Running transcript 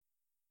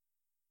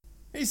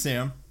Hey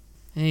Sam,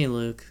 Hey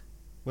Luke.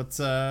 what's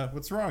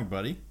wrong,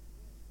 buddy?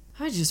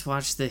 I just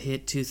watched the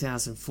hit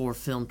 2004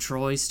 film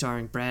Troy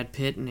starring Brad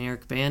Pitt and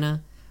Eric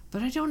Bana,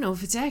 but I don't know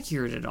if it's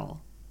accurate at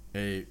all.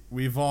 Hey,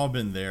 we've all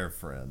been there,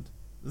 friend.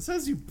 This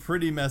has you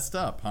pretty messed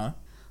up, huh?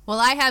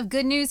 Well, I have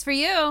good news for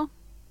you.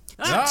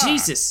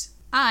 Jesus!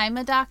 I'm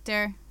a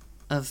doctor.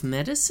 Of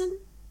medicine?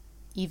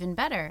 Even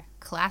better,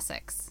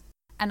 classics.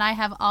 And I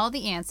have all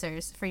the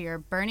answers for your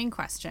burning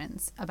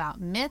questions about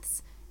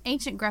myths,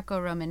 ancient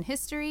Greco-Roman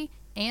history,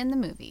 and the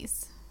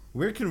movies.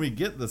 Where can we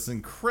get this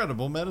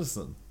incredible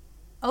medicine?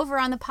 Over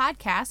on the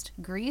podcast,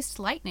 Greased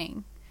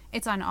Lightning.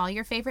 It's on all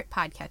your favorite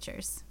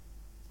podcatchers.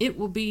 It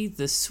will be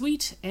the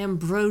sweet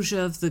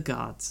ambrosia of the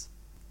gods.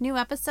 New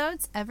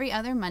episodes every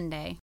other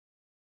Monday.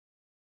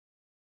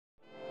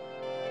 A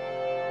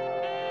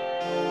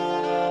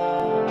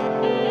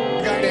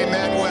guy named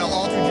Manuel,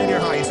 all through junior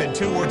high, he said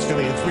 2 words to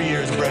me in 3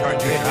 years of Bret Hart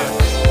junior high.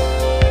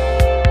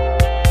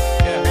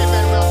 Yeah, hey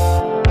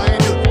Manuel, how you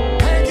doing?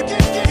 You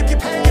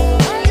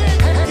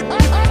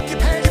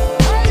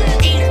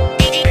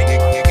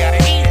gotta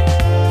eat it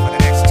for the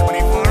next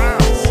 24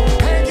 hours.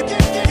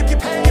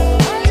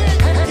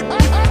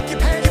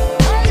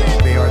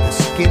 They are the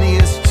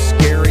skinniest,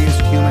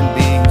 scariest human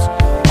beings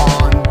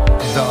on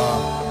the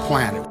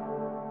planet.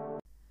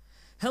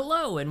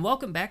 Hello, and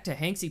welcome back to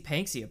Hanksy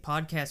Panksy, a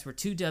podcast where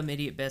two dumb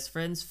idiot best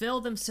friends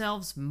fill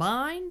themselves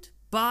mind,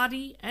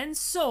 body, and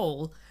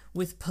soul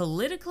with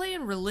politically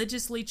and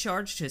religiously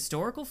charged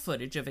historical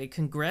footage of a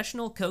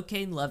congressional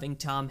cocaine-loving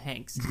Tom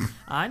Hanks.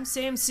 I'm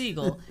Sam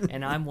Siegel,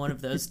 and I'm one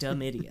of those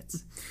dumb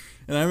idiots.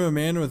 And I'm a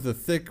man with a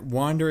thick,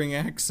 wandering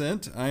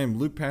accent. I am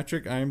Luke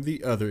Patrick. I am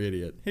the other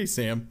idiot. Hey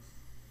Sam.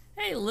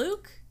 Hey,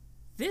 Luke.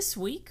 This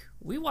week,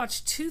 we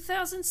watched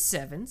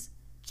 2007's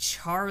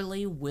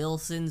Charlie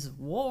Wilson's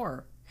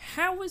War.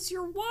 How was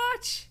your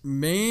watch?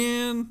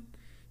 Man,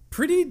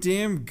 pretty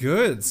damn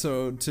good.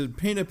 So to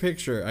paint a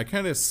picture, I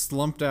kind of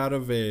slumped out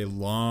of a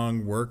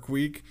long work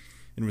week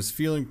and was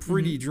feeling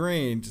pretty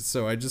drained.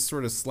 So I just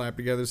sort of slapped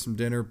together some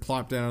dinner,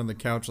 plopped down on the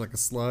couch like a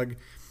slug,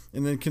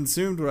 and then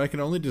consumed what I can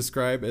only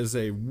describe as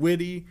a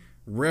witty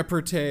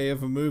repartee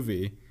of a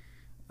movie.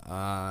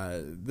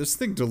 This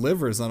thing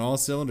delivers on all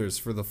cylinders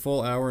for the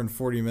full hour and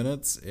 40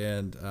 minutes,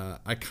 and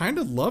I kind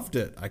of loved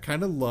it. I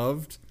kind of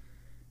loved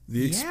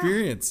the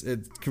experience.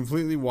 It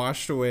completely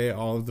washed away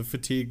all of the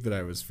fatigue that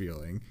I was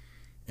feeling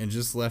and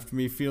just left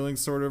me feeling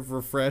sort of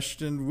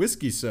refreshed and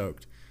whiskey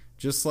soaked,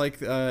 just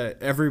like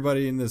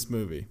everybody in this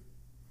movie.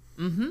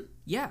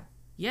 Yeah.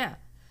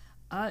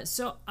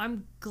 So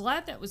I'm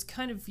glad that was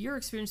kind of your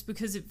experience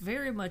because it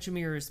very much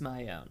mirrors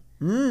my own.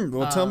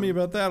 Well, tell me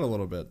about that a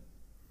little bit.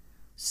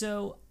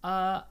 So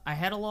I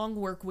had a long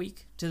work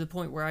week to the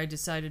point where I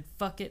decided,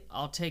 fuck it,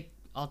 I'll take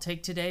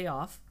today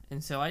off,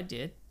 and so I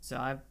did. So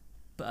I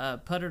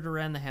puttered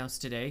around the house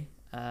today,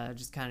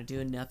 just kind of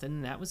doing nothing,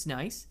 and that was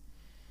nice.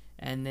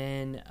 And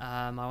then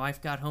my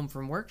wife got home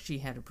from work. She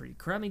had a pretty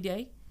crummy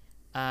day.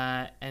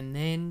 And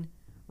then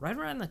right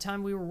around the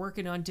time we were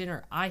working on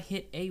dinner, I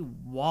hit a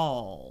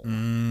wall.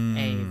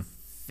 A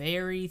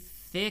very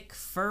thick,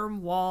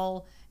 firm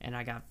wall, and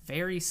I got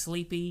very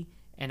sleepy,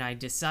 and I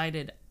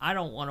decided I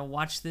don't want to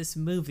watch this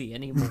movie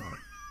anymore.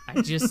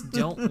 I just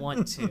don't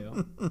want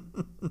to.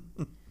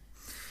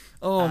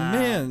 Oh,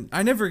 man.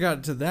 I never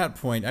got to that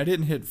point. I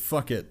didn't hit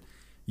fuck it.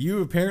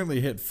 You apparently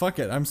hit fuck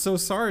it. I'm so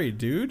sorry,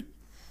 dude.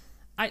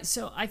 I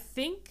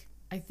think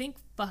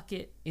fuck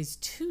it is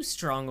too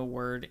strong a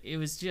word. It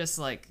was just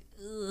like,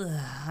 ugh,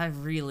 I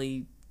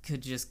really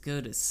could just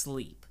go to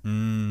sleep.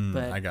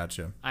 But I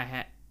gotcha. I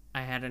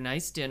had a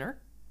nice dinner,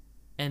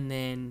 and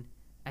then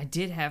I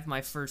did have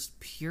my first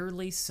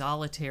purely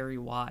solitary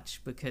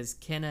watch because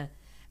Kenna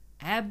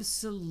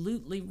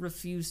absolutely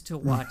refused to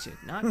watch it.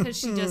 Not because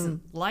she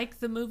doesn't like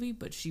the movie,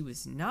 but she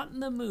was not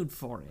in the mood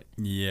for it.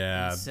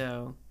 Yeah.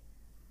 And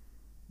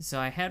so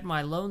I had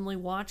my lonely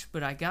watch,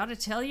 but I gotta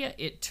tell you,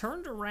 it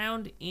turned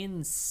around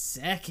in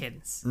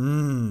seconds.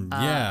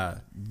 Yeah.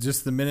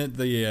 Just the minute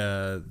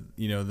the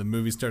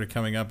movie started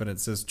coming up and it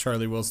says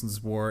Charlie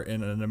Wilson's War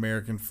in an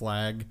American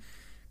flag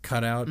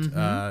cut out,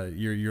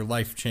 your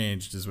life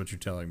changed is what you're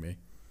telling me.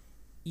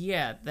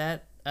 Yeah,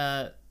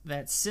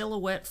 that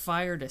silhouette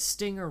fired a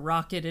Stinger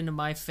rocket into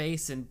my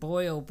face, and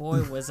boy, oh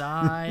boy, was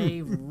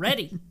I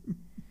ready.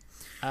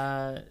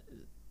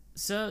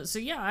 So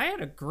yeah, I had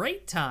a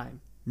great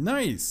time.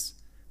 Nice.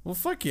 Well,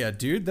 fuck yeah,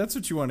 dude. That's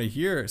what you want to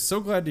hear. So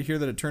glad to hear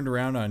that it turned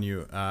around on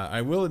you.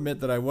 I will admit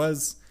that I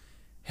was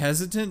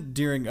hesitant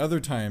during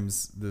other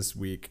times this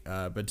week,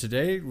 but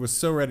today was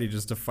so ready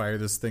just to fire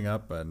this thing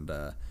up, and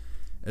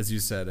as you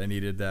said, I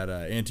needed that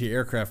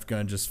anti-aircraft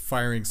gun just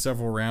firing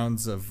several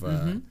rounds of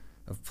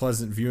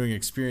pleasant viewing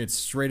experience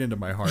straight into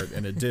my heart,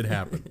 and it did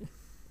happen.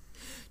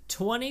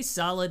 20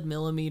 solid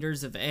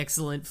millimeters of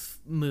excellent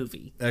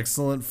movie.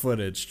 Excellent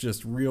footage.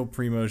 Just real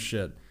primo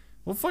shit.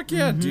 Well, fuck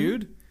yeah,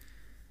 dude.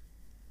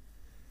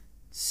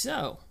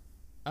 So,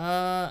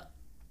 I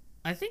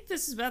think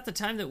this is about the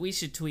time that we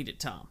should tweet at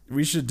Tom.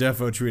 We should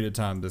defo tweet at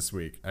Tom this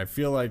week. I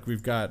feel like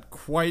we've got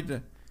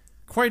quite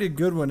quite a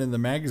good one in the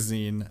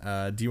magazine.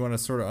 Do you want to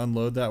sort of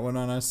unload that one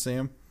on us,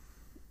 Sam?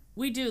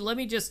 We do. Let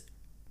me just...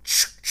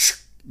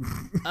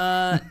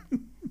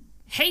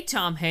 Hey,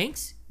 Tom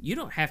Hanks. You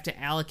don't have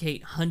to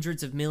allocate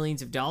hundreds of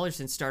millions of dollars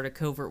and start a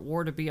covert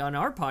war to be on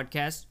our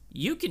podcast.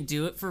 You can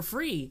do it for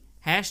free.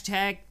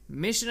 Hashtag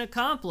mission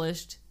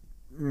accomplished.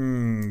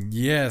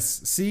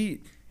 Yes.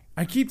 See,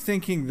 I keep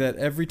thinking that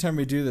every time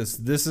we do this,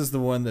 this is the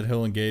one that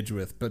he'll engage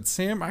with. But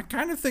Sam, I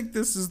kind of think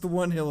this is the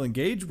one he'll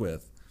engage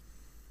with.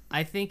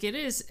 I think it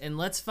is, and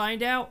let's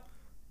find out.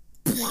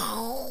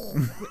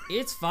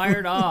 It's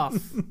fired off.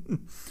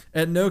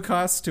 At no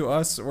cost to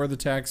us or the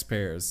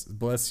taxpayers.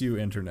 Bless you,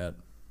 Internet.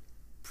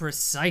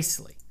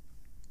 Precisely.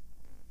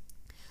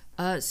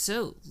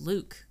 So,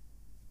 Luke,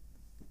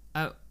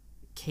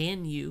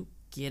 can you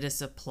get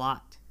us a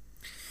plot?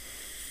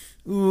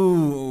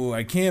 Ooh,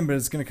 I can, but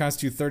it's going to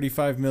cost you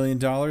 $35 million,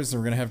 and we're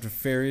going to have to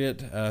ferry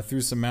it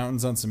through some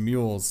mountains on some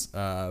mules.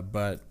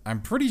 But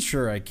I'm pretty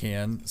sure I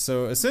can.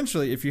 So,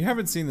 essentially, if you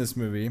haven't seen this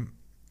movie,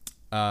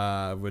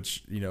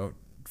 which, you know,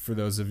 for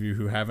those of you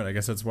who haven't, I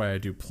guess that's why I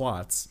do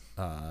plots.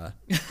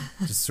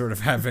 Just sort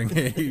of having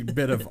a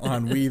bit of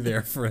ennui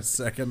there for a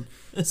second.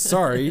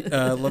 Sorry,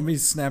 let me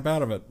snap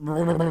out of it.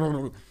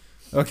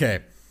 Okay.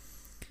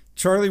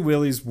 Charlie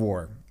Willie's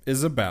War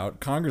is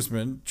about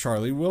Congressman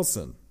Charlie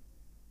Wilson.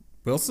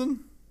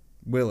 Wilson?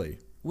 Willie.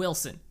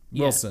 Wilson.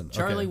 Wilson. Yeah,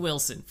 Charlie okay.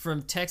 Wilson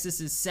from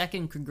Texas's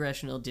 2nd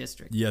Congressional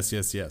District.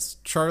 Yes.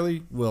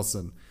 Charlie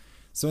Wilson.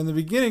 So in the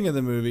beginning of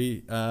the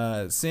movie,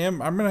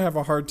 Sam, I'm going to have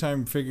a hard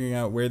time figuring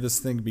out where this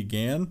thing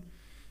began,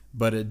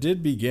 but it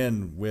did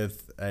begin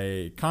with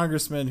a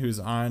congressman who's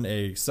on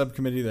a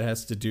subcommittee that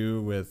has to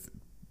do with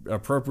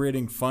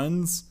appropriating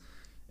funds,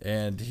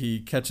 and he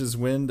catches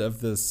wind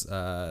of this,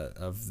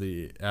 of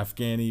the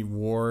Afghani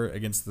war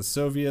against the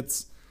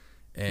Soviets,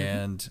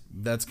 and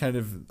that's kind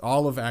of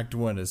all of Act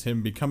 1 is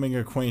him becoming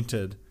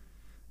acquainted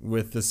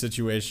with the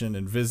situation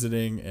and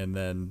visiting, and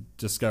then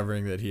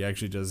discovering that he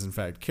actually does in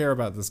fact care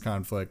about this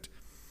conflict.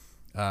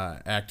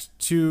 Act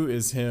 2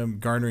 is him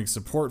garnering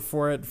support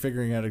for it,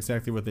 figuring out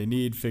exactly what they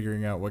need,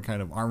 figuring out what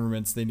kind of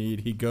armaments they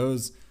need. He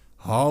goes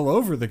all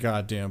over the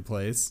goddamn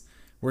place.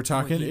 We're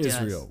talking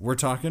Israel. We're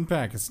talking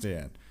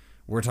Pakistan.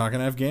 We're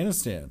talking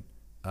Afghanistan.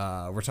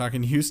 We're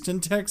talking Houston,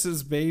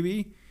 Texas,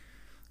 baby.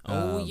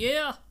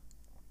 Yeah.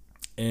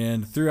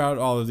 And throughout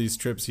all of these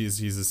trips,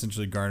 he's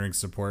essentially garnering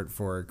support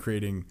for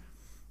creating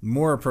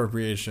more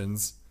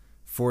appropriations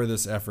for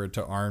this effort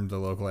to arm the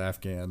local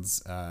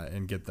Afghans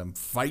and get them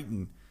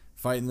fighting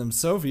them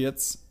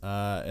Soviets.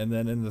 And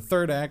then in the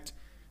third act,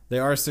 they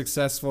are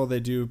successful.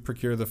 They do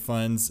procure the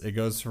funds. It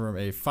goes from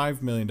a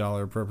 $5 million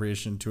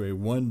appropriation to a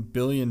 $1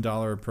 billion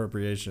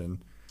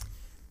appropriation.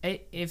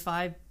 If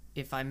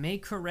I may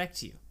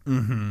correct you,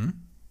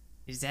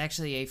 it's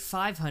actually a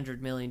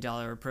 $500 million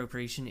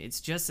appropriation. It's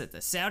just that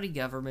the Saudi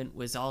government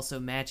was also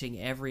matching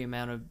every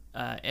amount of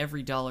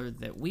every dollar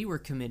that we were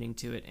committing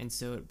to it, and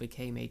so it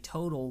became a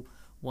total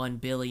 $1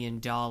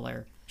 billion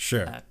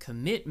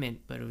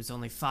commitment, but it was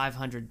only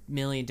 $500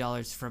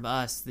 million from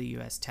us, the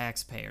U.S.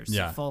 taxpayers.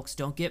 Yeah. So folks,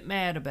 don't get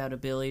mad about a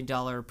 $1 billion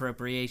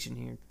appropriation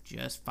here.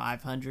 Just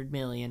 $500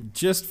 million.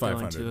 Just $500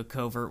 going to a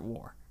covert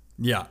war.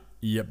 Yeah.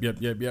 Yep.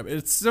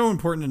 It's so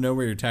important to know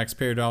where your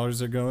taxpayer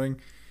dollars are going.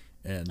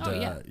 And,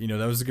 you know,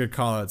 that was a good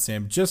call out,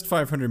 Sam. Just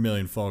 $500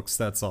 million, folks.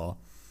 That's all.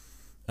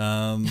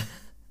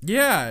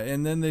 Yeah.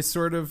 And then they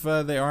sort of,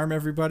 they arm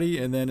everybody.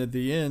 And then at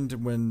the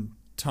end, when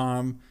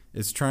Tom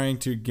is trying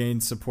to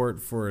gain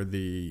support for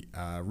the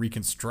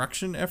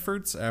reconstruction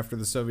efforts after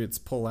the Soviets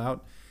pull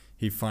out,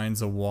 he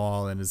finds a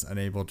wall and is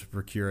unable to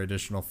procure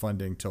additional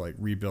funding to like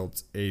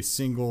rebuild a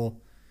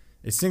single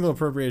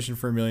appropriation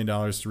for $1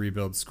 million to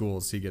rebuild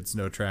schools. He gets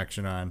no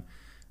traction on.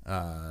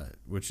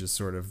 Which is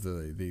sort of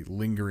the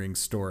lingering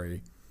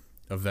story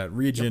of that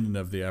region and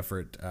of the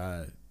effort.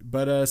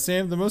 But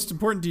Sam, the most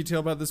important detail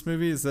about this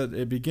movie is that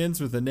it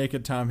begins with a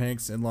naked Tom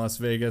Hanks in Las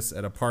Vegas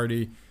at a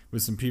party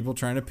with some people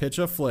trying to pitch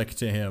a flick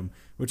to him,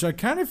 which I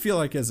kind of feel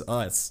like is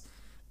us.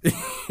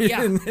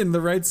 in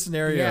the right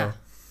scenario. Yeah.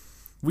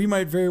 We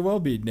might very well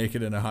be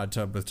naked in a hot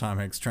tub with Tom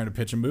Hanks trying to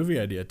pitch a movie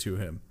idea to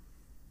him.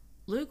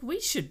 Luke, we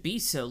should be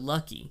so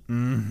lucky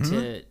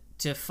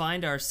to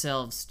find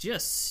ourselves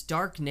just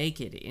stark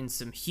naked in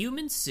some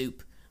human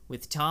soup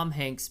with Tom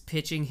Hanks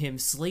pitching him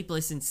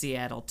Sleepless in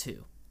Seattle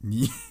 2.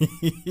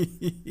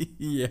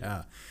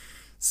 Yeah.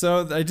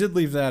 So I did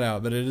leave that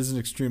out, but it is an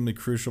extremely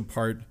crucial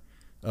part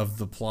of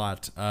the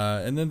plot.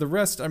 And then the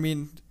rest, I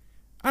mean,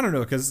 I don't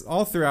know, because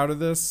all throughout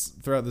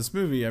this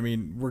movie, I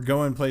mean, we're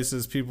going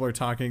places, people are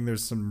talking,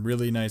 there's some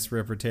really nice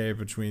repartee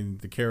between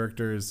the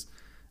characters.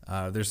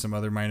 There's some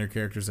other minor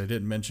characters I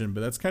didn't mention,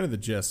 but that's kind of the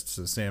gist.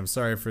 So, Sam,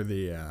 sorry for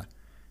the,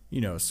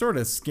 sort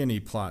of skinny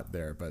plot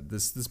there, but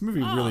this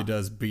movie really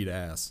does beat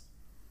ass.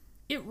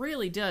 It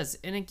really does.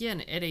 And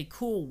again, at a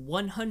cool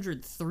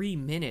 103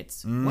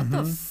 minutes, what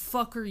the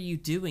fuck are you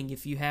doing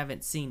if you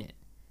haven't seen it?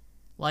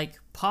 Like,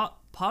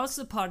 pause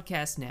the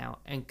podcast now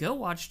and go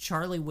watch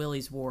Charlie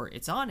Willie's War.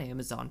 It's on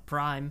Amazon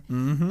Prime,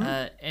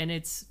 and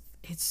it's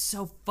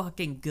so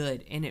fucking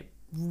good, and it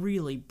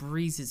really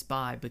breezes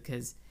by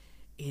because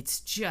it's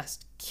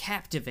just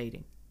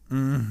captivating.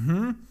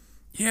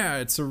 Yeah,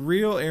 it's a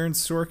real Aaron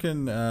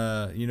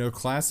Sorkin,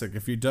 classic.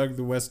 If you dug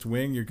The West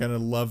Wing, you're going to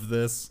love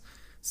this.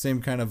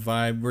 Same kind of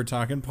vibe. We're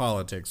talking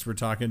politics. We're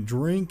talking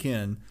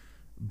drinking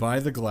by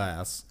the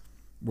glass.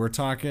 We're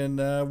talking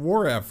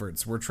war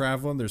efforts. We're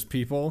traveling. There's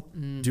people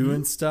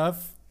doing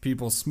stuff,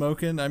 people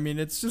smoking. I mean,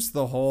 it's just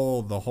the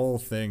whole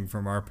thing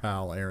from our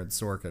pal Aaron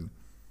Sorkin.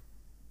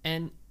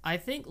 And I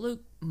think,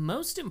 Luke,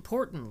 most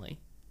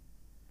importantly,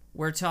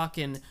 we're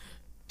talking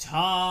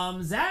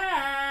Tom's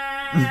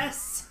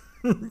ass.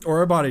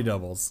 Or a body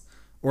double's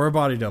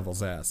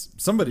ass.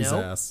 Somebody's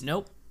Nope, ass.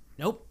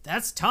 Nope.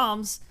 That's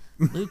Tom's.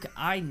 Luke,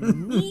 I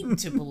need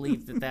to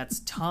believe that that's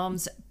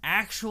Tom's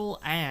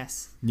actual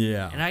ass.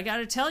 Yeah. And I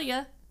gotta tell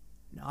you,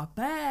 not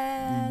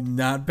bad.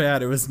 Not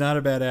bad. It was not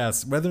a bad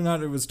ass. Whether or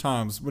not it was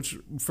Tom's, which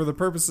for the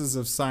purposes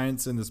of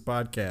science in this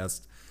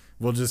podcast,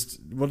 we'll just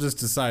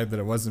decide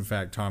that it was in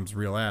fact Tom's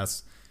real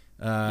ass.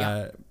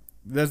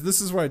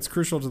 This is why it's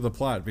crucial to the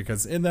plot,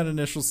 because in that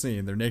initial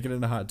scene, they're naked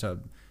in a hot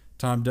tub.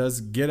 Tom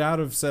does get out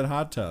of said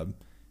hot tub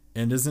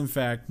and is in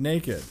fact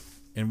naked.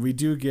 And we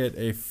do get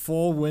a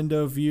full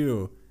window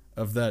view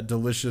of that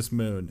delicious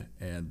moon.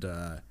 And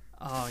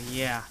Oh,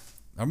 yeah.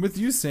 I'm with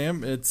you,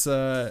 Sam. It's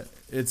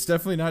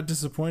definitely not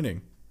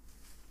disappointing.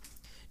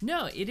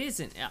 No, it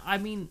isn't. I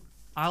mean,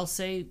 I'll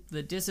say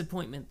the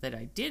disappointment that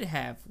I did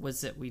have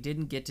was that we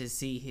didn't get to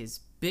see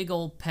his big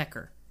old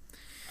pecker.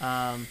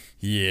 I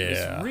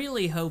was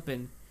really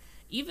hoping,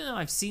 even though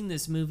I've seen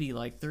this movie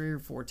like 3 or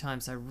 4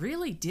 times, I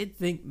really did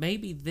think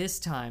maybe this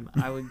time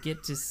I would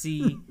get to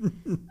see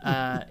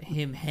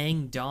him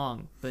hang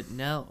dong, but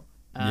no.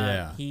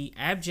 He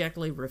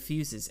abjectly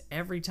refuses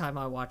every time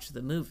I watch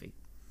the movie.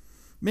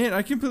 Man,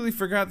 I completely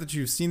forgot that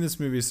you've seen this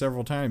movie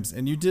several times,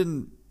 and you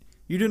didn't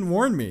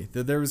warn me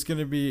that there was going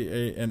to be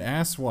an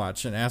ass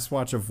watch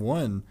of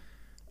one.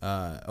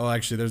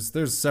 Actually,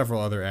 there's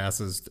several other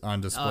asses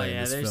on display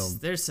in this film.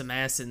 There's some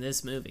ass in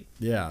this movie.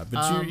 Yeah,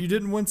 but you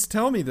didn't once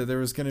tell me that there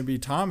was going to be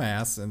Tom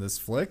ass in this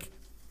flick.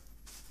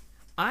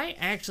 I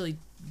actually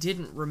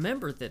didn't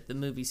remember that the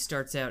movie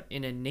starts out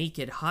in a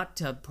naked hot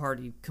tub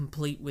party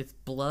complete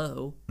with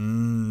blow.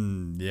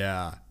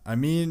 Yeah. I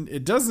mean,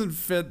 it doesn't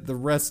fit the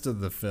rest of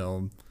the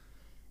film.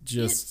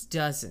 It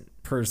doesn't.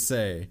 Per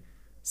se.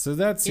 So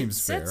that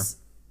seems fair.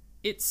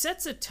 It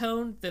sets a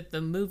tone that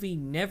the movie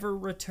never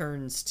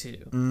returns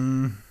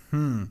to.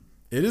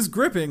 It is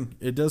gripping.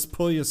 It does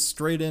pull you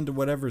straight into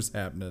whatever's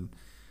happening.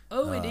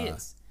 Oh, it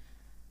is.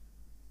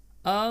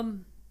 I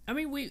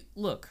mean, we've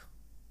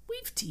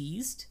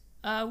teased.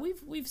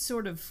 We've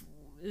sort of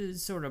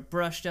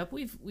brushed up.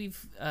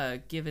 We've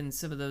given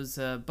some of those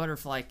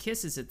butterfly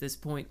kisses at this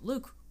point.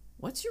 Luke,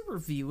 what's your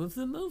review of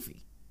the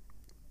movie?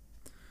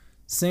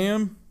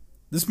 Sam,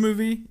 this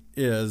movie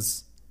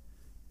is,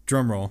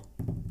 drumroll,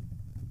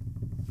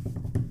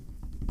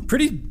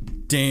 pretty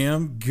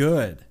damn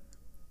good.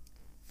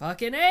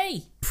 Fucking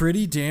A!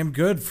 Pretty damn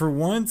good. For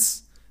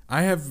once,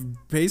 I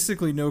have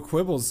basically no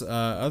quibbles,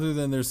 other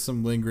than there's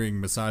some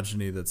lingering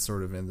misogyny that's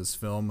sort of in this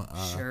film.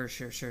 Sure.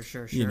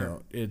 You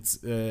know,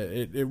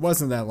 it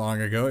wasn't that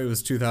long ago. It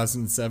was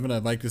 2007.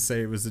 I'd like to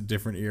say it was a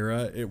different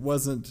era. It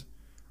wasn't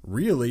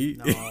really.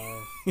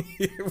 No.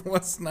 It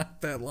was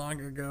not that long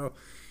ago.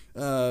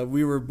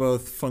 We were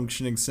both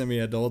functioning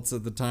semi-adults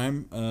at the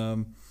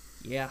time.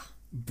 Yeah.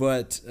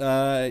 But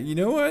you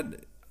know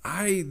what?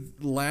 I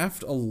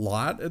laughed a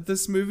lot at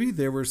this movie.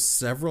 There were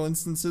several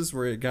instances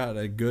where it got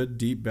a good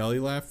deep belly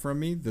laugh from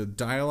me. The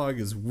dialogue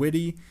is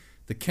witty.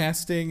 The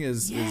casting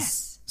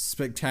is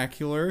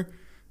spectacular,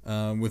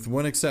 with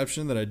one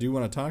exception that I do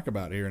want to talk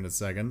about here in a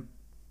second.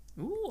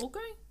 Ooh, okay.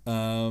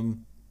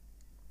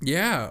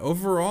 Yeah,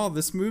 overall,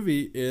 this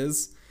movie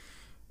is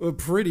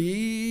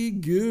pretty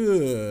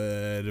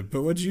good.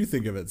 But what do you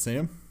think of it,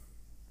 Sam?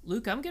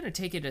 Luke, I'm going to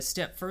take it a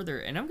step further,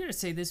 and I'm going to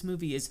say this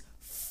movie is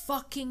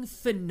fucking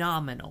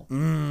phenomenal.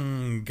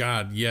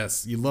 God,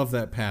 yes. You love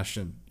that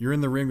passion. You're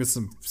in the ring with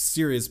some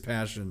serious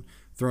passion,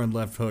 throwing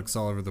left hooks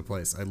all over the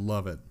place. I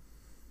love it.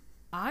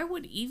 I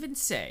would even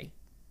say,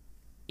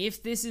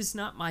 if this is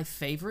not my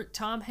favorite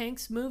Tom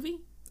Hanks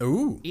movie,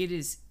 it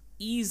is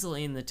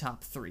easily in the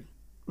top 3.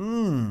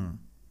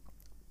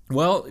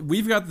 Well,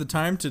 we've got the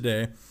time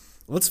today.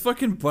 Let's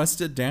fucking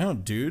bust it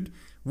down, dude.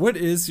 What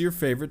is your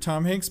favorite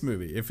Tom Hanks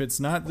movie? If it's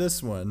not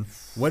this one,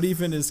 what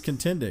even is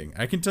contending?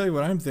 I can tell you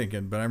what I'm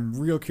thinking, but I'm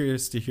real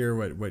curious to hear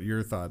what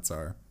your thoughts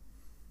are.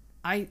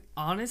 I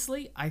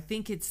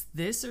think it's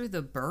this or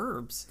The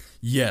Burbs.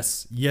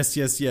 Yes.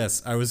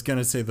 I was going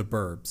to say The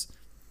Burbs.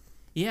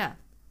 Yeah.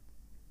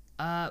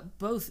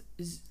 Both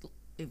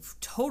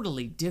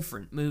totally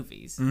different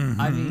movies. Mm-hmm.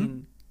 I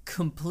mean,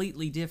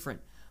 completely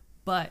different.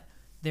 But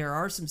there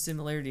are some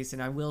similarities,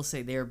 and I will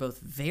say they are both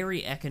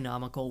very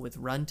economical with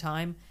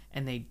runtime,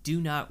 and they do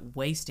not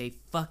waste a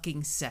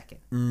fucking second.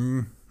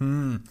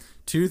 Mm-hmm.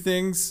 Two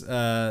things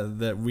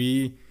that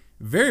we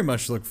very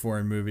much look for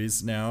in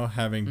movies now,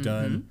 having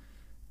done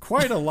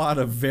quite a lot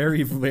of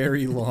very,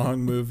 very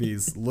long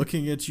movies.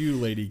 Looking at you,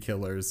 lady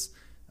killers.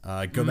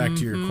 Go back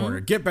to your corner.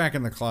 Get back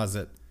in the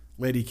closet,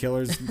 lady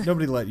killers.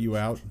 Nobody let you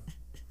out.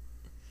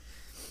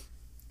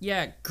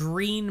 Yeah,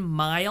 Green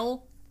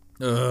Mile.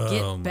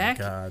 Oh my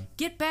God.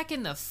 Get back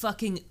in the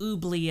fucking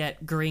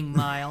oubliette, Green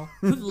Mile.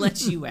 Who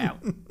lets you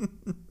out?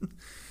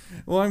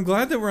 Well, I'm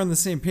glad that we're on the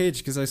same page,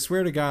 because I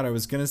swear to God, I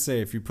was going to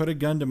say, if you put a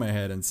gun to my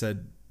head and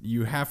said,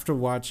 you have to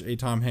watch a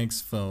Tom Hanks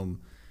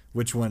film,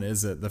 which one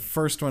is it? The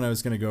first one I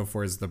was going to go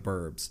for is The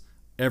Burbs.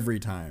 Every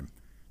time.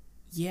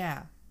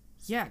 Yeah,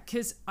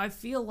 because I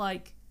feel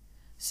like,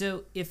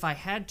 so if I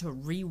had to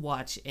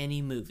rewatch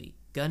any movie,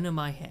 gun to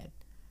my head,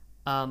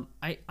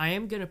 I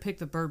am going to pick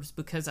The Burbs,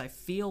 because I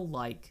feel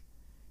like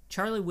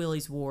Charlie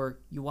Willy's War,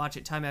 you watch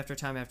it time after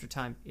time after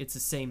time, it's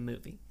the same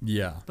movie.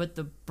 Yeah. But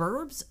The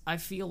Burbs, I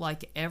feel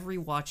like every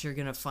watch you're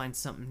going to find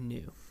something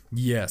new.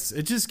 Yes,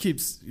 it just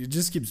keeps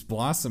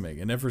blossoming.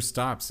 It never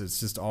stops. It's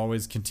just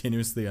always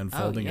continuously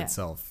unfolding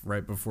itself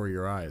right before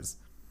your eyes.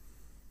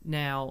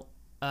 Now,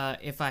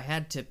 if I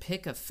had to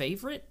pick a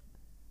favorite,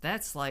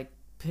 that's like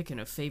picking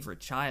a favorite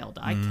child.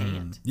 I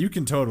can't. You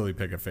can totally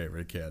pick a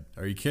favorite kid.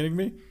 Are you kidding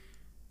me?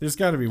 There's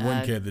got to be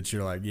one kid that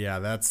you're like, yeah,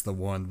 that's the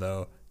one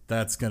though.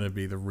 That's gonna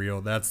be the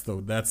real. That's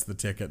the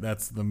ticket.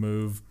 That's the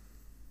move.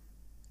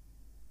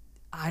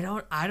 I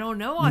don't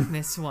know on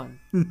this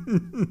one.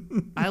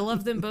 I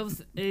love them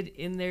both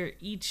in their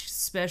each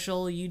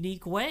special,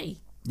 unique way.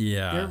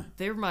 Yeah,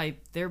 they're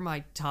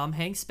my Tom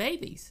Hanks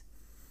babies.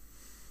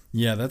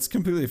 Yeah, that's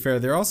completely fair.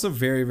 They're also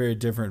very, very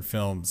different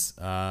films.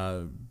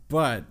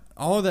 But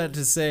all of that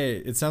to say,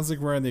 it sounds like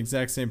we're on the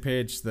exact same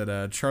page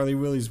that Charlie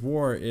Willy's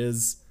War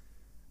is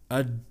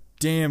a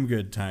damn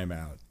good time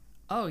out.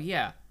 Oh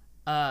yeah.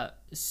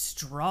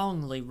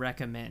 Strongly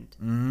recommend.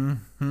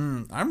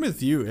 I'm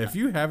with you. If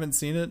you haven't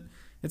seen it,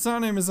 it's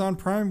on Amazon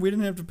Prime. We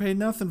didn't have to pay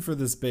nothing for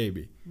this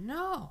baby.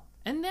 No.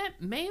 And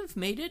that may have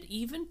made it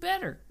even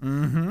better.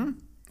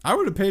 I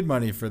would have paid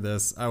money for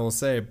this, I will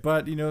say.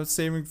 But,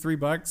 saving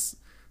 $3,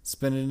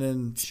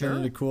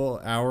 spending a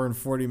cool hour and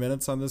 40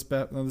 minutes on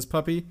this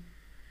puppy.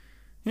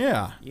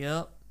 Yeah.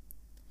 Yep.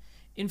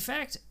 In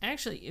fact,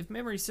 actually, if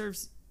memory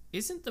serves,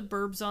 isn't The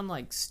Burbs on,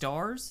 like,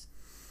 Stars?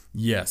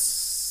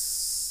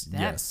 Yes.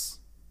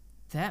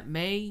 That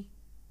may...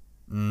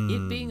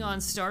 It being on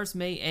Stars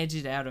may edge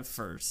it out of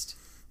first.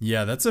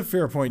 Yeah, that's a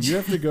fair point. You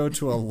have to go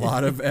to a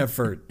lot of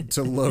effort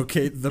to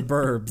locate The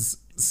Burbs.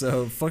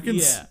 So fucking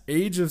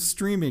age of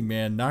streaming,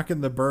 man, knocking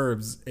The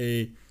Burbs,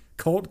 a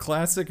cult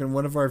classic and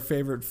one of our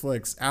favorite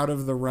flicks, out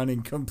of the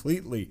running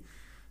completely.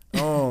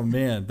 Oh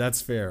man,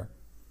 that's fair.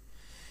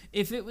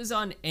 If it was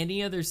on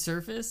any other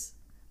surface,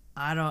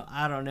 I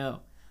don't know.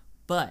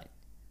 But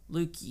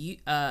Luke,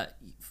 I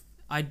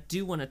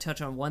do want to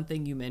touch on one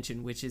thing you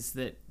mentioned, which is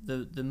that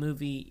the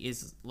movie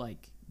is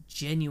like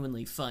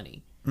genuinely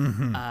funny.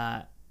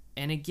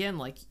 And again,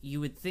 like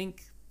you would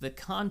think the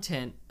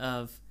content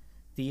of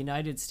the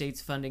United States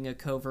funding a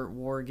covert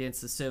war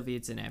against the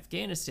Soviets in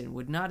Afghanistan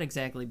would not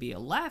exactly be a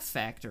laugh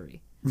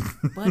factory,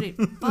 but it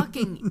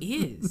fucking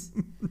is.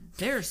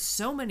 There are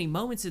so many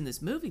moments in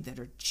this movie that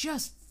are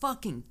just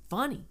fucking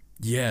funny.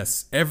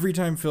 Yes, every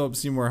time Philip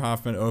Seymour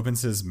Hoffman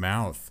opens his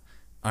mouth,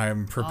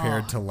 I'm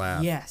prepared to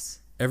laugh. Yes.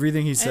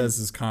 Everything he says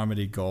is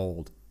comedy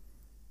gold.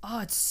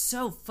 Oh, it's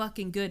so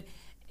fucking good.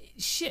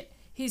 Shit,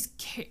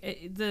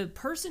 the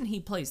person he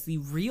plays, the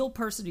real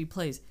person he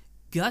plays,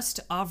 Gust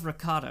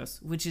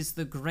Avracatos, which is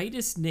the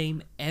greatest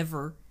name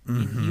ever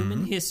in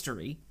human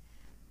history,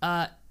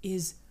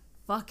 is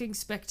fucking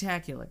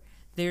spectacular.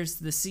 There's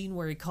the scene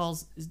where he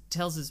tells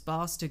his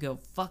boss to go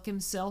fuck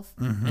himself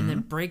and then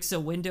breaks a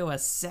window a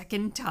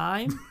second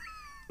time.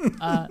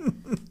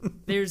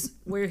 There's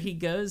where he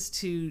goes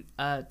to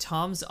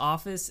Tom's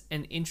office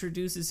and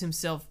introduces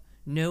himself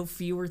no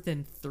fewer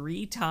than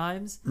 3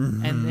 times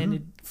and then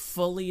it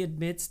fully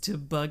admits to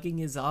bugging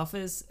his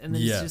office, and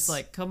then it's just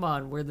like, come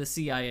on, we're the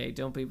CIA,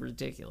 don't be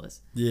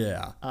ridiculous.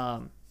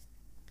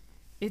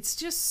 It's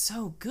just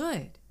so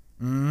good.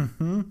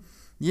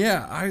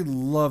 Yeah, I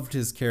loved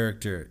his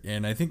character,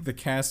 and I think the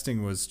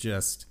casting was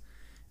just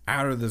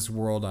out of this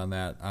world on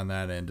that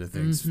end of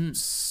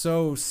things.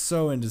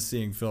 So into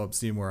seeing Philip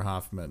Seymour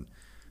Hoffman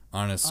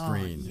on a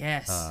screen. Oh,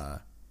 yes.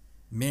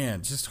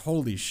 Man, just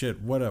holy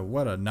shit, what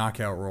a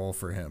knockout role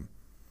for him.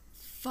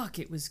 Fuck,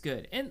 it was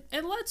good. And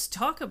let's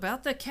talk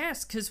about the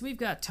cast, because we've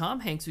got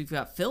Tom Hanks, we've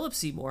got Philip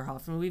Seymour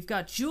Hoffman, we've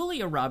got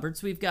Julia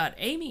Roberts, we've got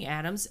Amy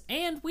Adams,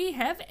 and we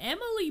have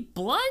Emily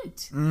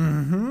Blunt.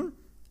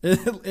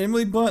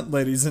 Emily Blunt,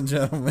 ladies and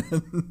gentlemen,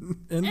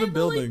 in the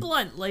building. Emily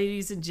Blunt,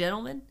 ladies and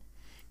gentlemen.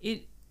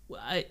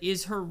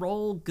 Is her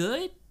role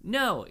good?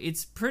 No,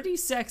 it's pretty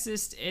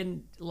sexist,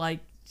 and like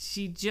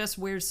she just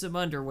wears some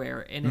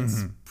underwear, and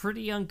it's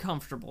pretty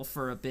uncomfortable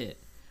for a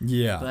bit.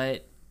 Yeah,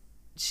 but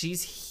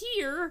she's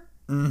here.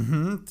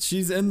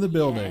 She's in the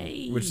building.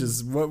 Yay. Which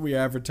is what we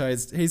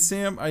advertised. Hey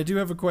Sam, I do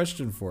have a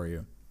question for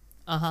you.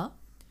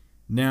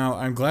 Now,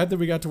 I'm glad that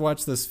we got to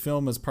watch this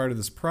film as part of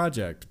this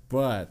project,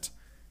 but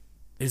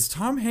is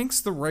Tom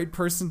Hanks the right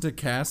person to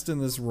cast in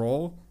this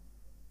role?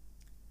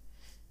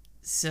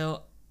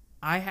 So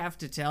I have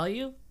to tell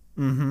you,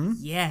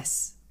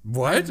 yes.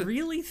 What?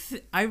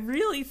 I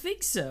really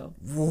think so.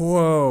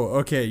 Whoa.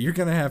 Okay, you're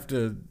gonna have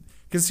to,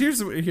 because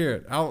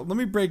let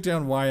me break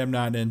down why I'm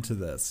not into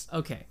this.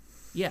 Okay.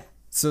 Yeah.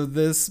 So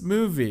this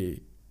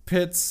movie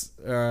pits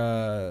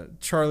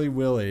Charlie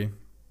Willie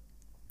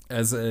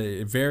as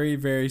a very,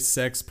 very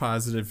sex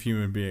positive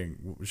human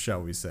being,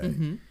 shall we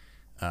say?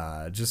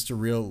 Just a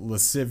real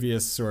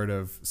lascivious sort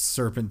of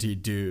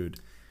serpenty dude.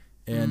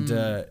 And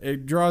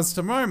it draws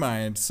to my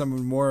mind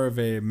someone more of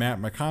a Matt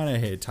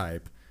McConaughey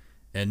type,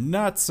 and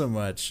not so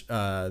much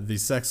the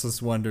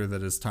sexless wonder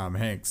that is Tom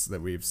Hanks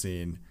that we've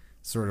seen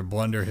sort of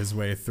blunder his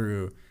way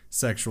through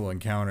sexual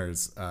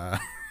encounters,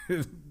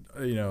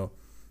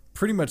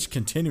 pretty much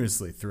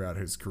continuously throughout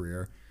his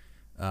career.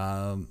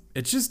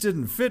 It just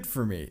didn't fit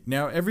for me.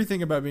 Now,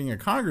 everything about being a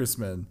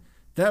congressman,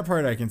 that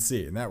part I can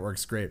see, and that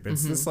works great. But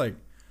it's this like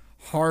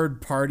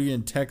hard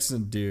partying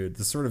Texan dude,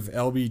 the sort of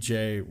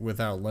LBJ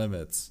without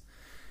limits.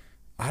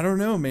 I don't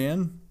know,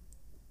 man.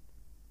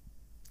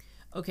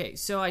 Okay,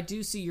 so I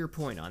do see your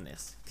point on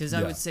this, because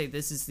I would say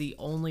this is the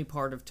only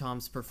part of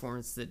Tom's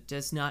performance that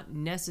does not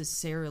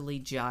necessarily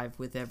jive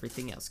with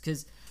everything else,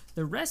 because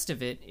the rest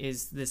of it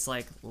is this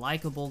like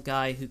likable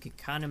guy who can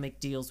kind of make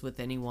deals with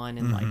anyone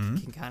and like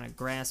can kind of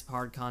grasp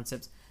hard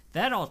concepts.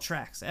 That all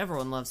tracks.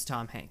 Everyone loves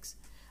Tom Hanks.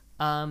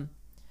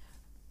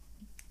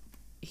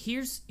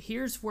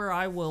 Here's where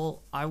I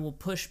will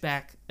push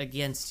back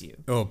against you.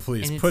 Oh,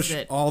 please push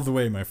all the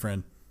way, my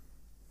friend.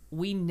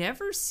 We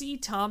never see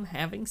Tom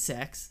having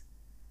sex.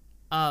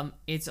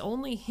 It's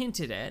only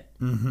hinted at.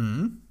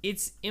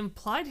 It's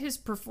implied his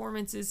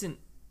performance isn't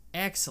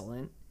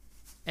excellent.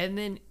 And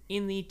then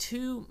in the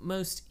two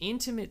most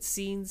intimate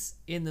scenes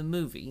in the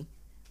movie,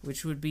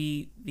 which would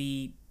be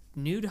the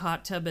nude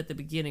hot tub at the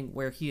beginning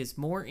where he is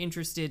more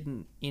interested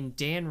in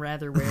Dan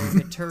Rather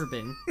wearing a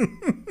turban.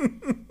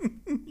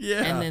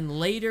 Yeah. And then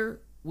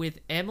later with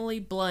Emily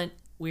Blunt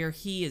where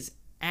he is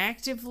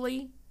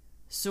actively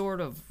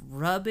sort of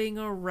rubbing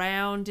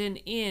around and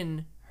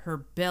in her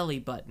belly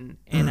button,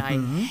 and I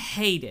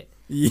hate it.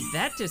 Yeah.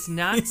 That does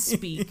not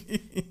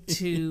speak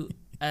to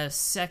a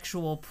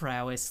sexual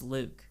prowess,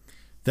 Luke.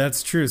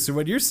 That's true. So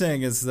what you're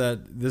saying is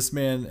that this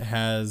man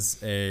has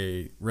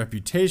a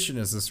reputation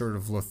as a sort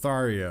of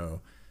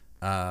Lothario,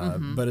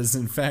 but is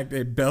in fact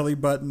a belly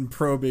button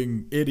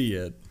probing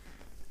idiot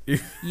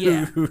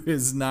who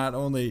is not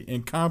only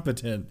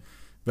incompetent,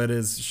 but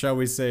is, shall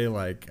we say,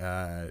 like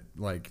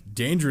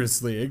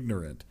dangerously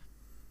ignorant.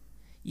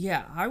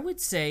 Yeah, I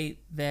would say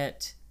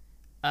that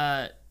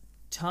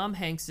Tom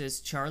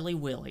Hanks's Charlie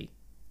Willie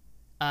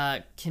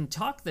can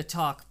talk the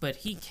talk, but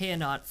he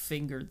cannot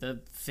finger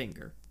the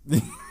finger.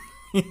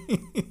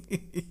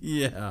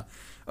 Yeah.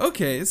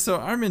 Okay, so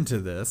I'm into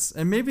this,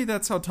 and maybe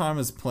that's how Tom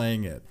is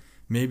playing it.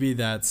 Maybe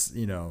that's,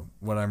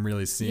 what I'm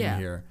really seeing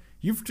here.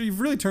 You've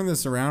really turned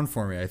this around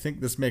for me. I think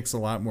this makes a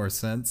lot more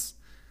sense.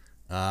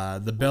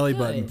 The belly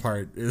button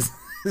part is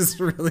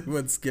really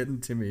what's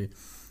getting to me.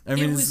 I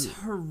mean, it was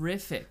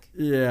horrific.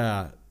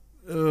 Yeah.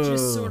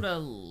 Just sort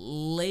of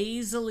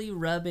lazily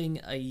rubbing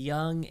a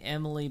young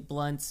Emily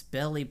Blunt's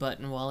belly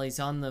button while he's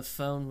on the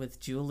phone with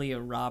Julia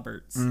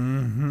Roberts.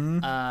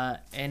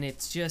 And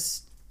it's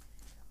just,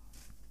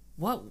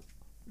 what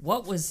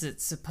was it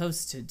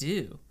supposed to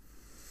do?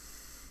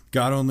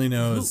 God only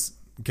knows.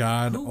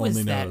 God who only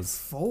was that knows.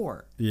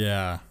 for?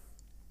 Yeah.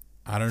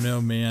 I don't know,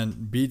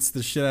 man. Beats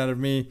the shit out of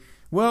me.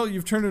 Well,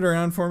 you've turned it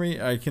around for me.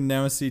 I can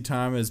now see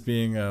Tom as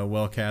being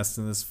well cast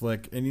in this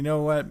flick. And you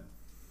know what?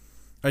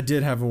 I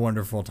did have a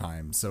wonderful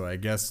time. So I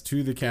guess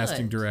to the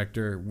casting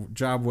director,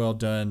 job well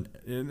done.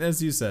 And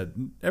as you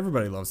said,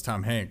 everybody loves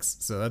Tom Hanks.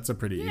 So that's a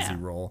pretty easy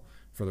role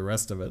for the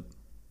rest of it.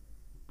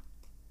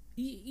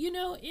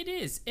 It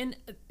is. And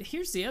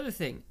here's the other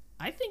thing.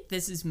 I think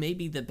this is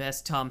maybe the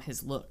best Tom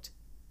has looked.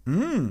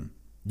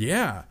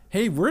 Yeah.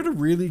 Hey, we're at a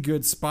really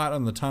good spot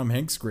on the Tom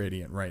Hanks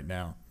gradient right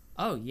now.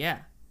 Oh, yeah.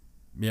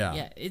 Yeah.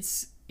 Yeah,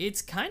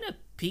 it's kind of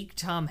peak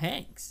Tom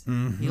Hanks.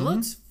 He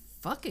looks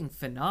fucking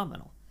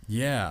phenomenal.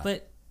 Yeah.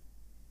 But,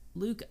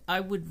 Luke, I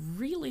would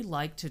really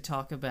like to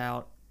talk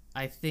about,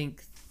 I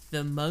think,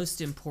 the most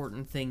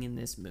important thing in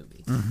this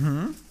movie.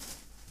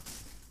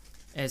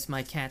 As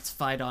my cats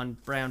fight on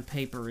brown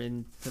paper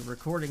in the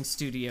recording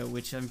studio,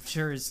 which I'm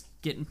sure is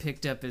getting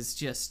picked up as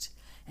just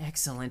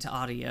excellent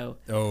audio.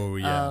 Oh,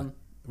 yeah.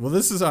 Well,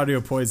 this is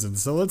audio poison,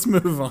 so let's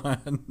move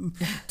on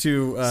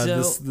to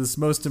this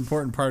most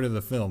important part of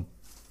the film.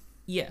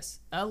 Yes.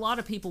 A lot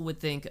of people would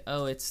think,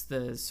 it's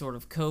the sort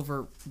of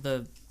covert,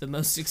 the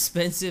most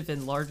expensive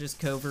and largest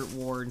covert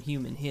war in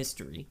human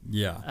history.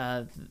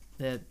 Yeah.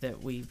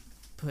 That we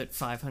put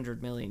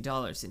 $500 million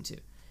into.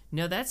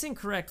 No, that's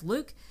incorrect.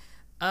 Luke,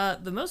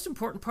 the most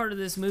important part of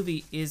this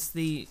movie is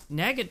the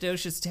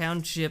Nacogdoches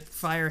Township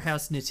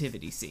firehouse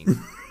nativity scene.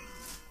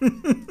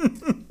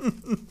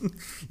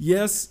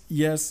 Yes.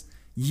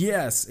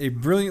 A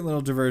brilliant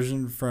little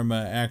diversion from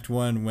Act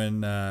 1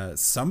 when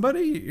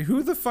somebody,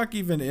 who the fuck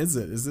even is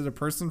it? Is it a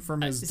person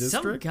from his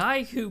district? Some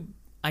guy who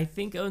I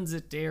think owns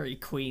a Dairy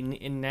Queen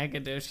in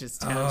Nacogdoches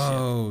Township.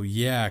 Oh,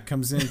 yeah.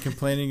 Comes in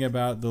complaining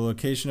about the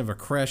location of a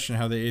creche and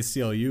how the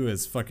ACLU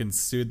has fucking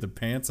sued the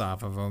pants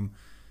off of him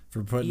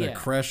for putting a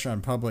creche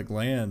on public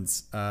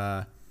lands.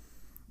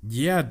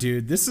 Yeah,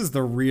 dude, this is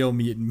the real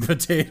meat and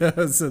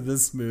potatoes of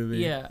this movie.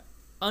 Yeah.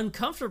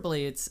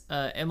 Uncomfortably, it's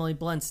Emily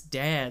Blunt's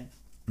dad,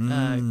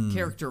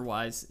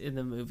 character-wise, in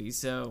the movie.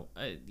 So,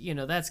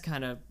 that's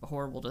kind of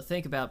horrible to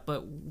think about.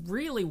 But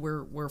really,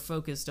 we're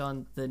focused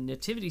on the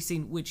nativity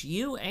scene, which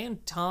you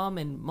and Tom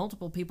and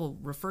multiple people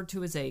referred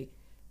to as a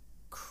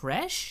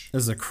creche?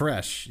 As a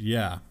creche,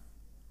 yeah.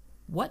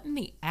 What in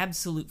the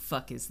absolute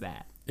fuck is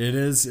that?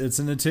 It's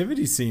a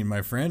nativity scene,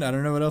 my friend. I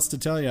don't know what else to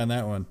tell you on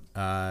that one.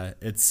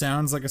 It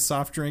sounds like a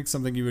soft drink,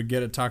 something you would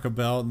get at Taco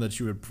Bell and that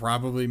you would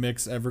probably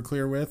mix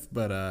Everclear with,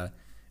 but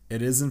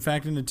it is in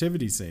fact a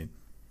nativity scene.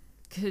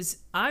 Because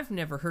I've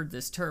never heard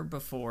this term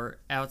before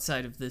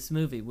outside of this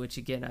movie, which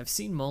again I've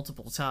seen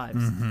multiple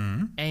times.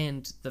 Mm-hmm.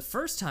 And the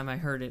first time I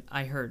heard it,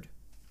 I heard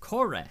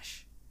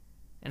Koresh.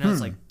 And I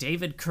was like,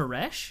 David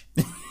Koresh?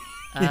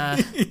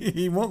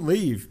 He won't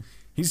leave.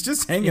 He's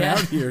just hanging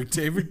out here.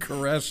 David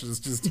Koresh is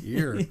just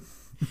here.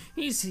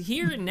 He's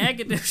here in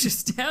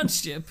Nacogdoches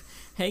Township,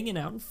 hanging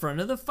out in front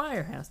of the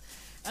firehouse.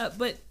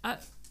 But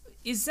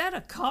is that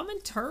a common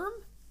term?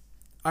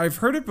 I've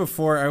heard it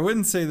before. I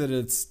wouldn't say that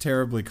it's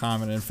terribly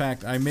common. In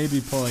fact, I may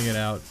be pulling it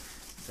out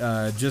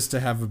just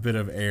to have a bit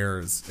of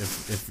airs,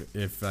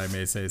 if I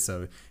may say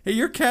so. Hey,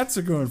 your cats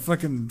are going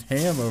fucking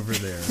ham over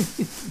there.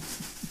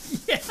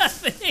 Yeah,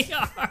 they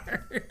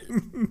are.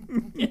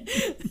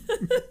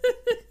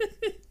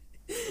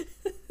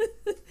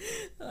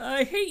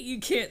 I hate you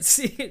can't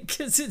see it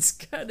because it's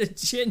kind of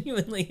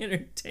genuinely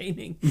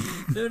entertaining.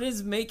 Though it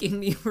is making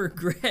me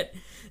regret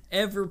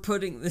ever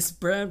putting this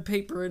brown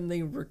paper in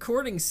the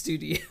recording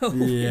studio,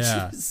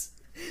 Yeah. which is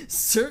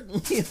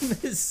certainly a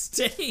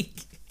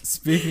mistake.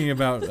 Speaking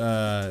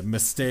about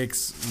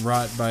mistakes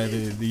wrought by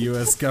the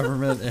U.S.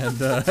 government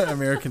and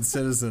American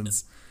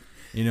citizens,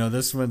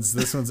 this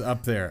one's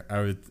up there.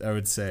 I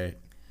would say.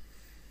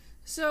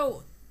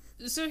 So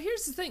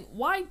here's the thing.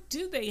 Why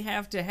do they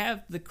have to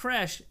have the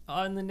creche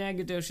on the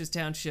Nacogdoches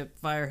Township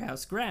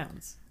firehouse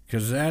grounds?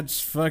 Because that's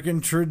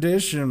fucking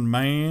tradition,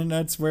 man.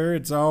 That's where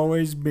it's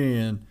always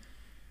been.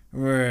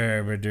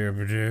 Oh,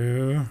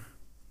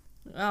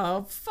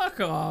 fuck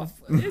off.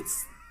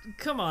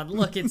 Come on,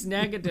 look, it's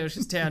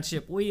Nacogdoches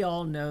Township. We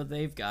all know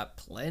they've got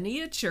plenty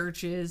of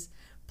churches,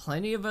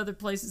 plenty of other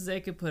places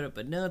they could put it,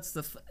 but no,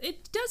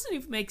 it doesn't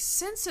even make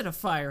sense at a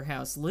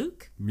firehouse,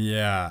 Luke.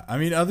 Yeah, I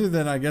mean, other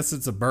than I guess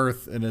it's a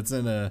birth and it's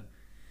in a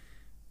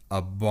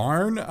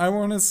barn, I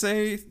want to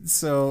say.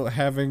 So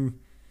having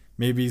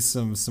maybe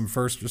some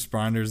first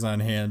responders on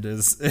hand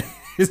is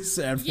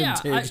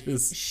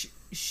advantageous. Yeah,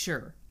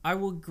 sure. I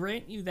will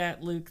grant you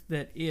that, Luke,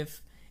 that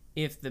if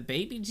the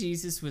baby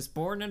Jesus was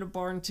born in a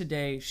barn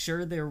today,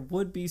 sure, there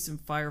would be some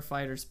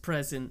firefighters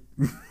present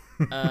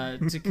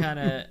to kind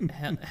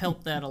of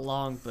help that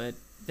along, but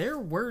there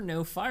were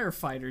no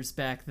firefighters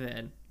back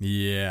then.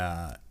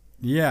 Yeah.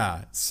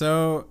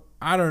 So,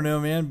 I don't know,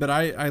 man, but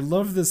I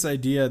love this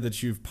idea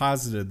that you've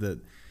posited that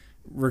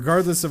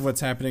regardless of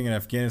what's happening in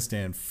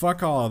Afghanistan,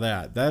 fuck all of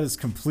that. That is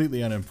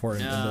completely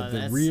unimportant.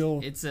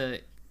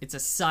 It's a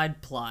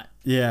side plot.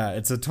 Yeah,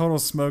 it's a total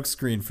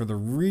smokescreen for the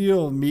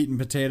real meat and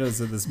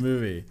potatoes of this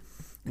movie,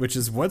 which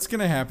is what's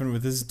going to happen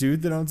with this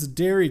dude that owns a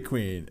Dairy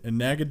Queen in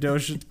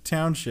Nacogdoches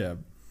Township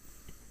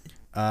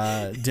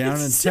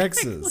down in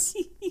Texas.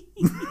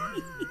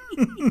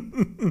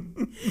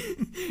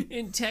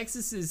 In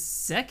Texas's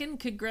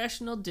 2nd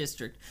Congressional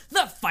District,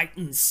 the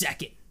Fightin'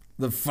 2nd.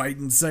 The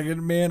Fightin'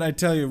 2nd, man, I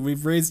tell you,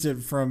 we've raised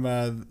it from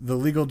the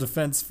Legal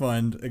Defense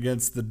Fund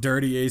against the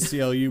dirty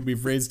ACLU.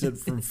 We've raised it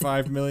from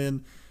 $5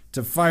 million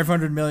to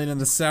 $500 million,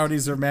 and the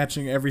Saudis are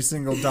matching every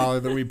single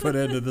dollar that we put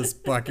into this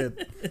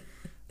bucket.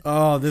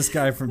 Oh, this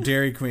guy from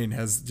Dairy Queen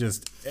has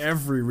just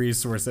every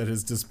resource at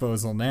his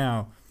disposal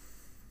now.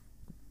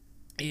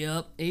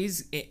 Yep,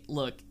 he's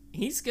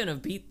gonna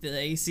beat the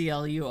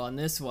ACLU on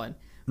this one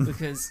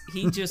because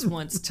he just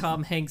wants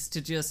Tom Hanks to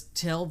just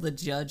tell the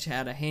judge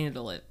how to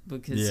handle it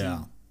because he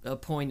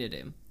appointed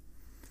him.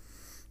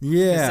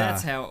 Yeah, 'cause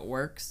that's how it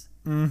works.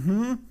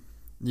 Mm-hmm.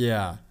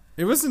 Yeah.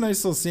 It was a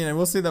nice little scene. I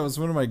will say that was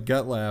one of my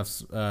gut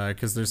laughs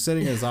because they're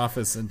sitting in his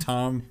office and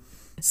Tom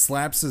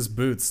slaps his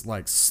boots,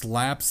 like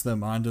slaps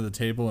them onto the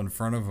table in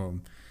front of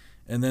him.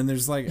 And then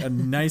there's like a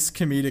nice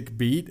comedic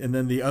beat, and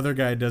then the other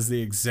guy does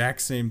the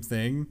exact same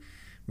thing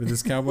with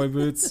his cowboy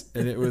boots.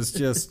 And it was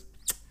just,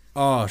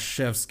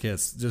 chef's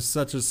kiss. Just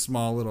such a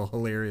small little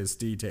hilarious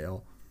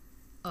detail.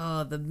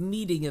 The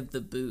meeting of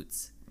the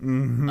boots.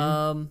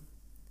 Mm-hmm.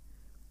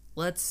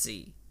 Let's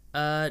see.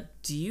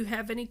 Do you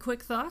have any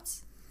quick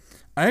thoughts?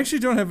 I actually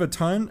don't have a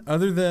ton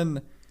other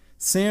than,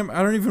 Sam,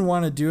 I don't even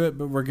want to do it,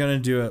 but we're going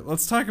to do it.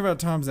 Let's talk about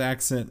Tom's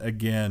accent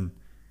again.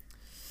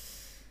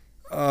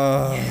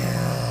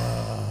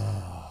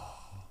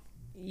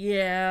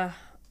 Yeah.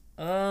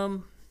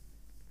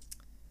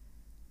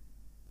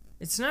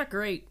 It's not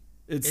great.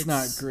 It's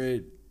not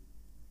great.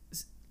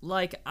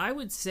 Like, I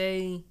would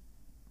say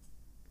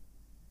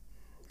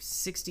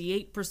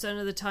 68%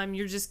 of the time,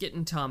 you're just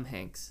getting Tom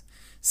Hanks.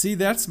 See,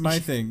 that's my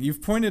thing.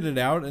 You've pointed it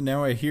out, and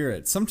now I hear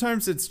it.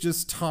 Sometimes it's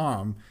just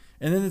Tom,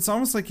 and then it's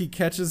almost like he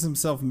catches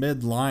himself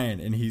mid-line,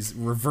 and he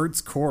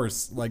reverts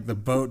course, like the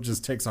boat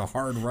just takes a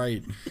hard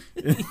right.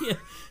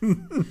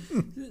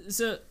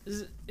 So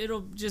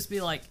it'll just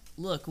be like,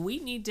 look, we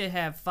need to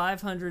have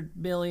 $500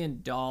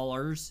 million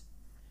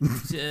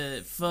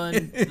to fund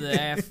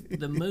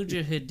the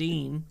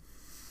Mujahideen.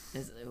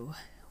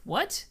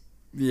 What?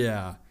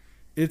 Yeah.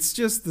 It's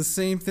just the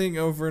same thing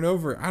over and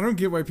over. I don't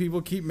get why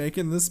people keep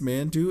making this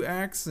man do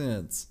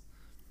accents.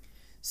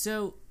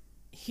 So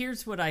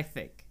here's what I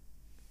think.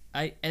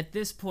 At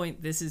this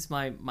point, this is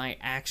my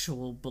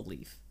actual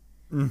belief.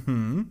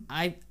 Mm-hmm.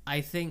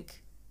 I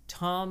think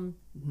Tom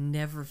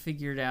never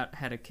figured out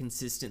how to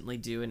consistently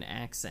do an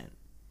accent.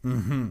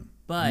 Mm-hmm.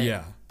 But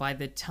yeah. by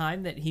the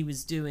time that he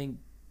was doing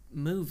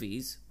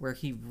movies where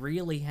he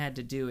really had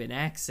to do an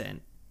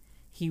accent,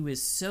 he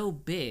was so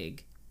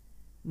big,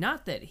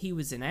 not that he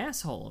was an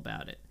asshole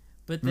about it,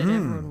 but that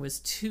everyone was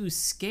too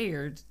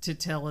scared to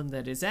tell him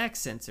that his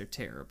accents are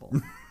terrible.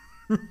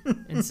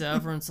 And so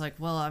everyone's like,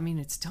 well, I mean,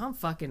 it's Tom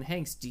fucking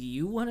Hanks. Do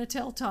you want to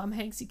tell Tom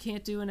Hanks he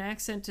can't do an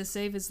accent to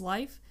save his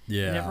life?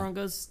 Yeah. And everyone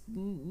goes,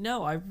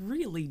 no, I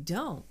really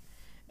don't.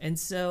 And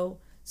so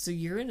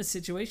you're in a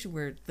situation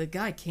where the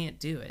guy can't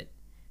do it.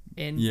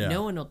 And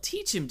no one will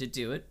teach him to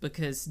do it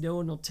because no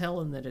one will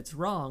tell him that it's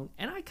wrong.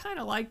 And I kind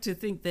of like to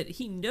think that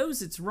he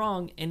knows it's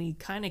wrong and he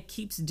kind of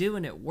keeps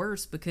doing it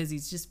worse because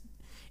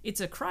it's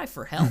a cry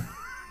for help.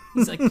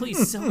 He's like,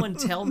 please, someone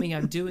tell me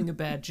I'm doing a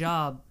bad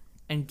job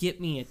and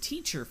get me a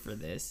teacher for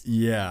this.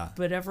 Yeah.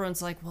 But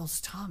everyone's like, well, it's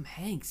Tom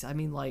Hanks. I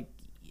mean, like,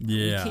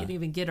 yeah. we can't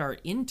even get our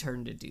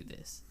intern to do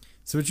this.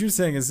 So what you're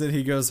saying is that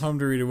he goes home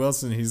to Rita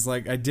Wilson. He's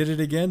like, I did it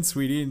again,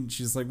 sweetie. And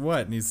she's like,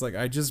 what? And he's like,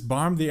 I just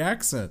bombed the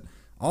accent.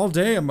 All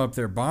day I'm up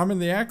there bombing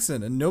the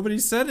accent and nobody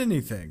said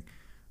anything.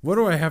 What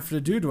do I have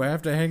to do? Do I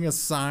have to hang a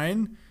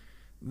sign?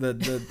 What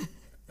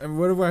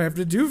do I have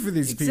to do for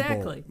these people?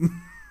 Exactly.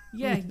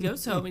 Yeah, he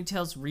goes home and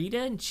tells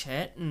Rita and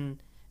Chet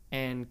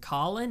and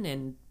Colin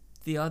and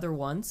the other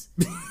ones.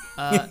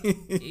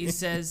 He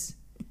says,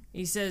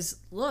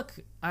 look,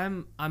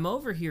 I'm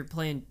over here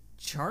playing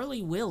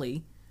Charlie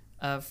Willie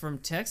from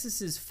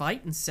Texas's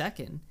Fightin'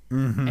 Second,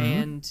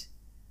 and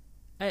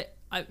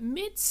I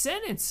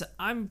mid-sentence,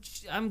 I'm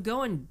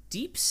going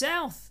deep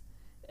south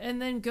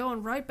and then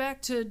going right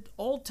back to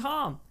old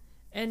Tom.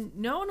 And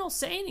no one will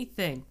say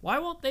anything. Why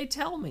won't they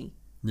tell me?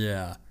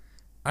 Yeah.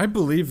 I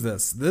believe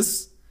this.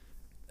 This,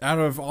 out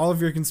of all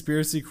of your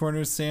conspiracy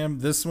corners,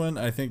 Sam, this one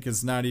I think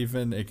is not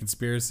even a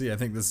conspiracy. I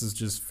think this is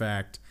just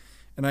fact.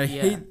 And I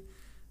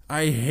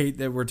hate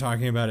that we're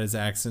talking about his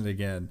accent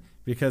again.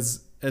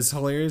 Because as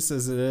hilarious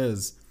as it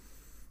is,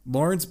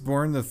 Lawrence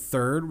Bourne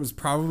III was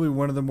probably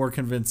one of the more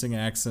convincing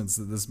accents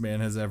that this man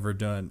has ever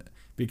done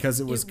because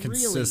it was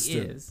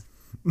consistent. Really is.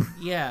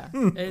 Yeah,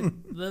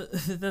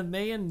 the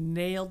man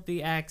nailed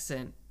the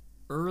accent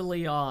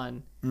early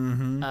on,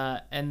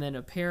 and then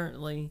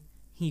apparently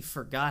he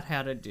forgot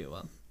how to do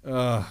them.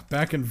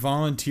 Back in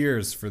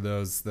Volunteers, for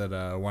those that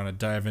want to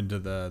dive into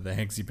the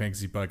Hanksy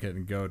Panksy bucket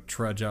and go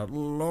trudge out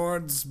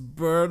Lawrence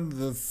Bourne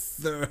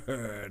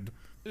III.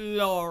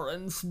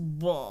 Lawrence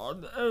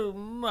Bourne, oh,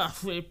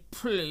 Muffy,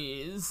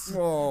 please.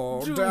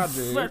 Oh, Do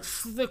Daddy.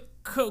 fetch the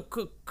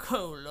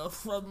Coca-Cola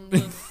from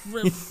the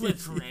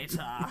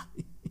refrigerator.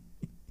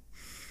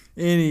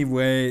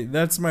 Anyway,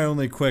 that's my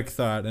only quick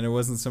thought, and it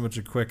wasn't so much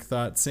a quick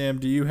thought. Sam,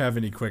 do you have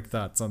any quick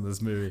thoughts on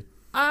this movie?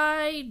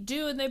 I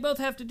do, and they both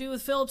have to do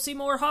with Philip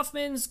Seymour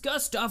Hoffman's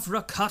Gustav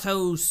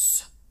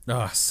Rakatos.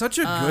 Oh, such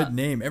a good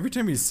name. Every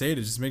time you say it,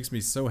 it just makes me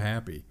so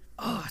happy.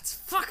 Oh, it's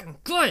fucking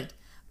good.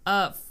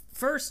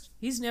 First,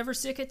 he's never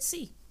sick at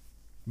sea.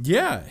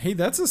 Yeah, hey,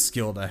 that's a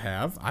skill to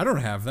have. I don't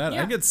have that.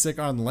 Yeah. I get sick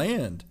on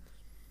land.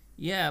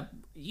 Yeah,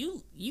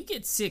 you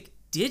get sick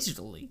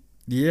digitally.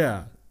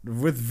 Yeah,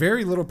 with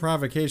very little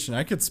provocation.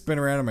 I could spin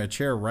around in my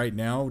chair right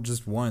now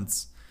just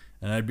once,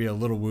 and I'd be a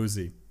little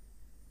woozy.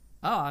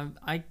 Oh,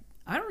 I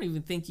don't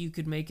even think you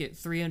could make it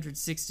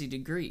 360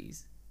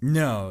 degrees.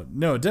 No,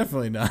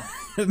 definitely not.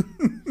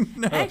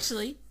 No.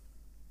 Actually,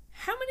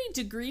 how many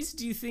degrees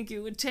do you think it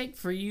would take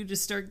for you to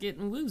start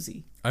getting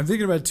woozy? I'm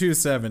thinking about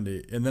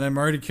 270, and then I'm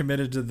already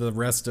committed to the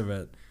rest of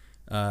it.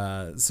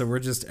 So we're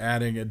just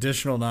adding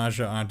additional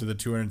nausea onto the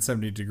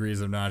 270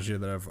 degrees of nausea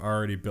that I've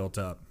already built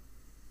up.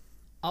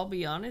 I'll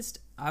be honest,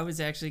 I was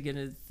actually going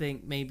to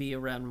think maybe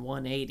around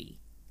 180.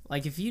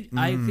 Like I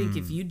think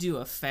if you do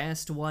a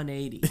fast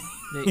 180,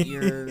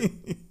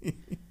 that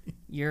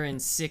you're in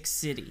Sick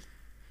City.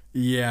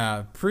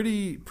 Yeah,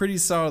 pretty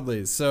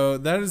solidly. So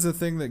that is the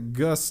thing that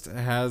Gust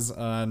has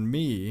on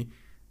me.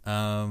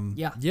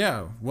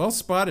 Yeah, well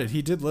spotted.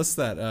 He did list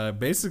that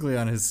basically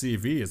on his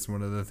CV. It's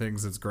one of the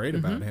things that's great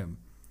about him.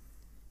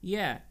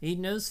 Yeah, he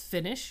knows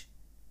Finnish,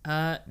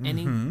 and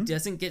he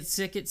doesn't get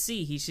sick at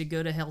sea. He should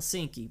go to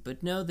Helsinki.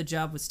 But no, the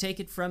job was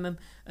taken from him.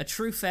 A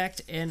true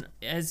fact, and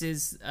as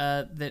is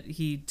that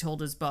he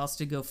told his boss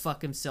to go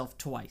fuck himself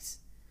twice.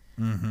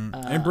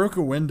 And broke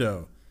a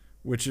window,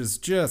 which is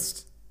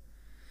just...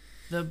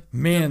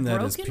 Man, the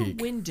that is broken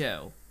peak.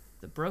 window.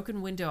 The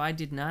broken window I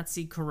did not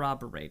see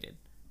corroborated,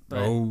 but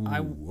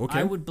Okay.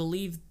 I would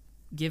believe,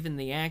 given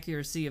the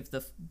accuracy of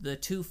the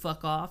two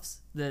fuck offs,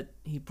 that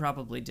he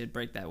probably did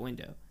break that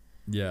window.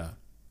 Yeah.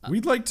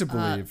 We'd like to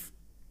believe.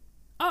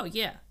 Oh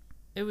yeah,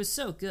 it was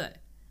so good.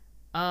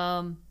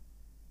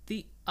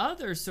 The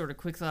other sort of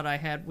quick thought I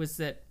had was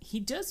that he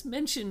does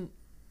mention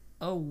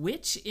a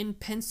witch in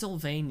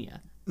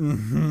Pennsylvania.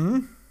 Mm-hmm.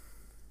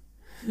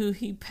 Who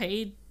he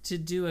paid to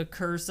do a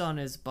curse on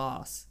his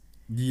boss.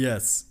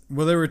 Yes.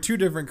 Well, there were two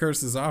different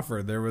curses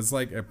offered. There was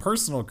like a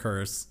personal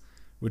curse,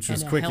 which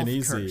was And a quick and health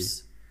easy.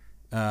 curse.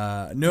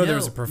 No, there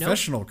was a Nope.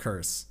 professional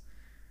curse.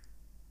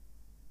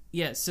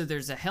 Yeah, so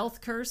there's a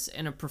health curse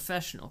and a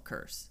professional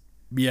curse.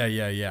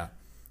 Yeah.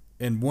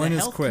 And one The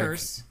is health quick.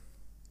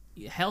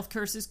 Health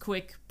curse is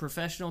quick.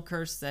 Professional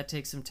curse, that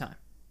takes some time.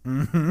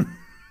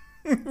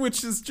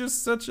 Which is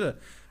just such a...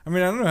 I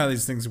mean, I don't know how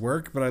these things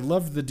work, but I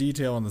loved the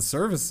detail on the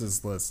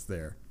services list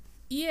there.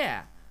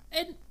 Yeah,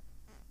 and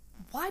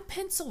why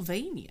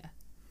Pennsylvania?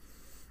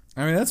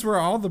 I mean, that's where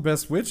all the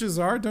best witches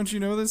are. Don't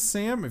you know this,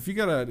 Sam? If you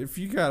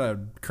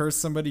gotta curse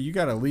somebody, you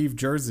gotta leave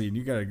Jersey and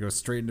you gotta go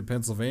straight into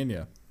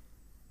Pennsylvania.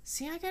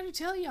 See, I gotta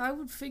tell you, I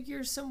would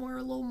figure somewhere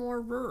a little more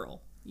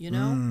rural, you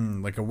know?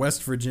 Like a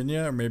West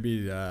Virginia, or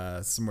maybe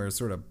somewhere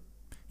sort of...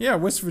 Yeah,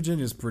 West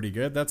Virginia's pretty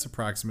good. That's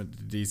approximate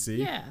to D.C.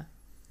 Yeah.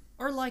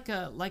 Or like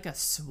a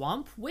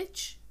swamp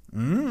witch?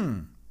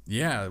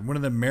 Yeah, one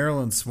of the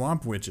Maryland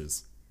swamp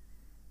witches.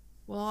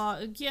 Well,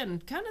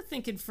 again, kind of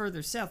thinking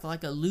further south,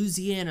 like a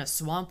Louisiana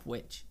swamp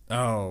witch.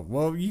 Oh,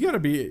 well, you gotta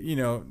be,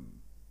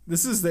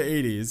 this is the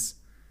 80s.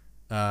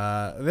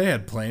 They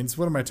had planes.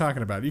 What am I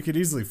talking about? You could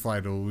easily fly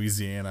to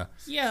Louisiana.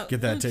 Yeah,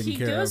 Get that Luke, taken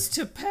care he goes of.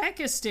 to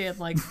Pakistan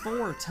like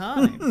 4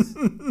 times.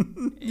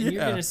 And you're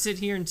going to sit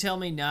here and tell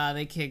me, nah,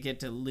 they can't get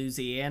to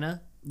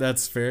Louisiana?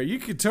 That's fair. You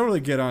could totally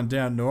get on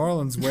down New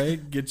Orleans way,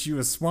 get you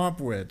a swamp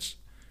witch.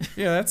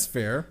 Yeah, that's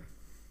fair.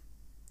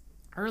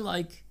 Or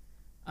like,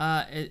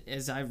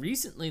 as I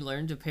recently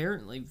learned,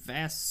 apparently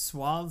vast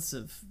swaths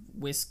of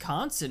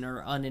Wisconsin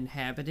are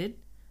uninhabited.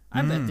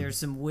 I bet there's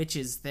some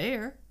witches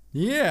there.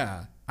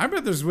 Yeah, I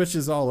bet there's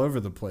witches all over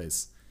the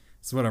place.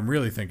 That's what I'm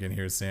really thinking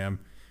here, Sam.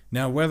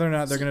 Now, whether or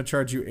not they're going to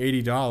charge you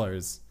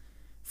 $80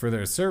 for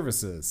their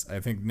services, I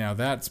think now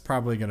that's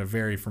probably going to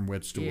vary from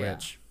witch to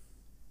witch.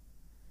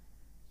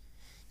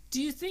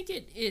 Do you think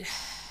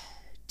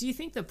do you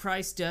think the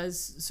price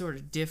does sort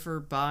of differ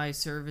by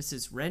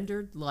services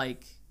rendered,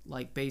 like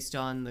based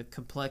on the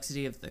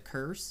complexity of the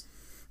curse?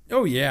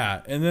 Oh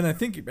yeah, and then I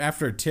think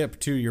after a tip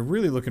too, you're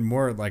really looking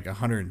more at like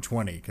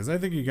 120, because I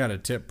think you got to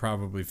tip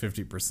probably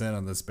 50%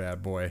 on this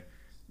bad boy.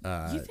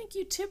 You think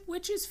you tip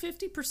witches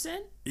 50%?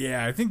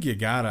 Yeah, I think you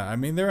gotta. I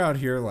mean, they're out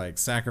here like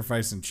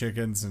sacrificing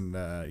chickens and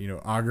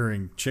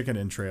auguring chicken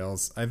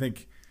entrails. I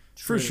think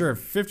for sure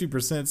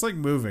 50%. It's like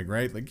moving,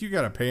 right? Like you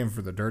gotta pay them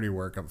for the dirty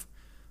work of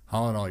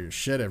hauling all your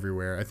shit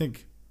everywhere. I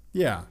think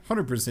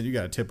 100% you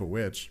gotta tip a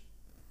witch.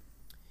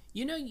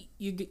 You know,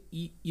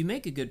 you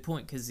make a good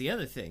point, because the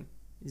other thing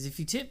is if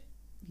you tip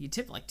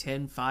like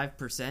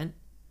 5%,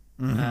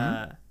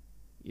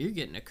 you're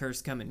getting a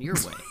curse coming your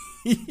way.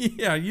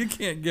 Yeah, you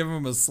can't give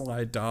them a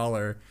sly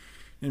dollar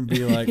and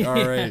be like,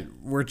 all right,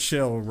 we're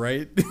chill,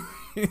 right?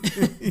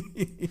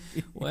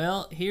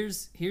 Well,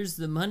 here's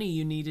the money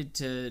you needed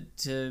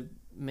to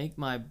make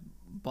my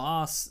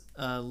boss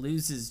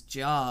lose his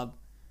job,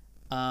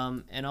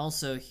 and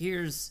also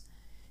here's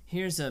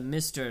a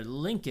Mr.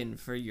 Lincoln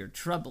for your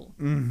trouble.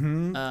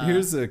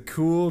 Here's a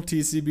cool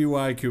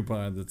TCBY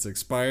coupon that's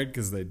expired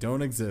because they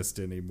don't exist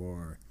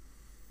anymore.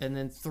 And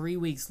then 3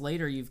 weeks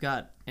later, you've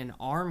got an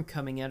arm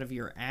coming out of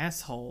your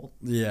asshole.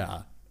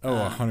 Yeah.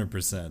 Oh,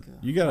 100%.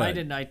 You gotta. Why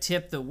didn't I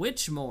tip the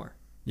witch more?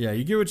 Yeah,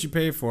 you get what you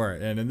pay for,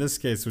 and in this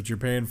case, what you're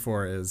paying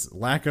for is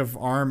lack of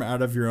arm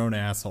out of your own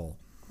asshole.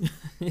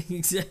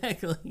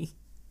 Exactly.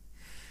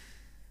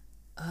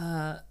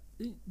 Do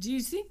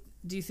you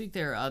think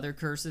there are other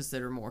curses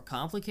that are more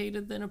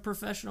complicated than a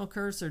professional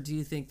curse, or do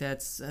you think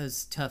that's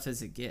as tough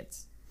as it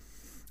gets?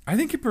 I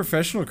think a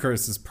professional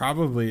curse is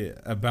probably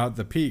about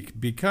the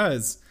peak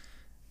because,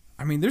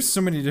 I mean, there's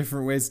so many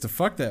different ways to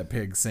fuck that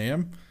pig,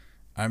 Sam.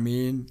 I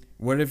mean,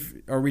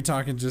 are we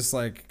talking just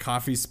like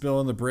coffee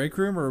spill in the break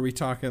room, or are we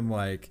talking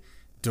like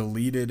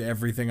deleted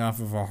everything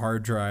off of a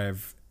hard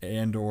drive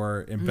and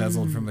or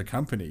embezzled from the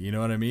company? You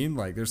know what I mean?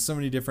 Like, there's so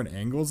many different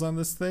angles on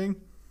this thing.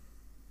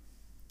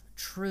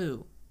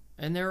 True.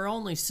 And there are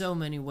only so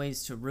many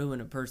ways to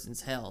ruin a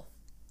person's health.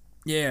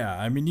 Yeah,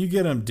 I mean, you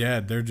get them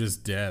dead, they're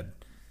just dead.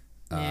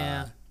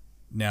 Yeah.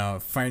 Now,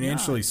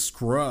 financially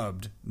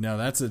scrubbed. Now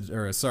that's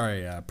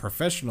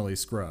professionally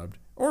scrubbed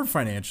or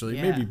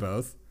financially, maybe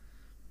both.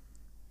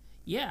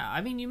 Yeah,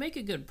 I mean, you make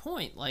a good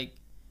point. Like,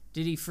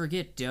 did he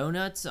forget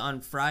donuts on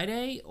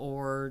Friday,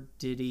 or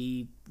did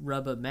he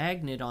rub a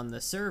magnet on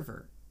the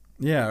server?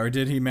 Yeah, or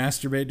did he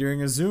masturbate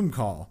during a Zoom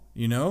call?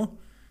 You know?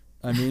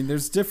 I mean,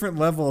 there's different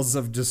levels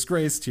of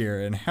disgrace here,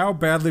 and how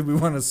badly we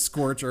want to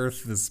scorch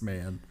earth this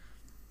man.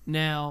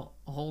 Now,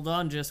 hold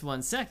on just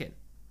 1 second.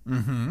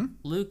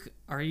 Luke,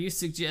 Are you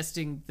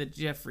suggesting that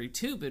Jeffrey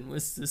Toobin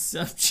was the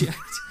subject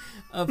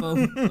of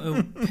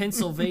a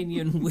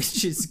Pennsylvanian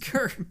witch's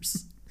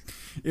curse?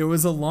 It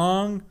was a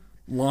long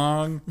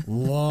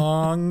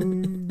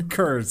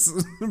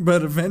curse,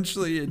 but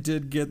eventually it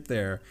did get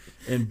there.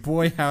 And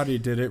boy, howdy,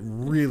 did it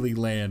really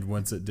land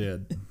once it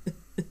did.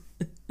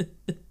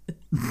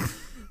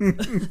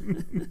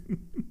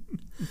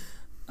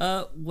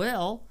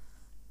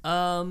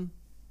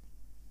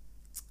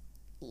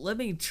 Let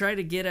me try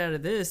to get out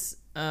of this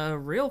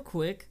real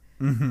quick.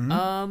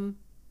 I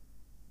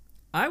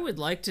would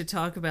like to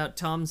talk about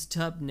Tom's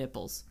tub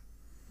nipples.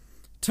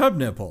 Tub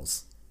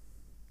nipples.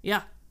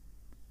 Yeah.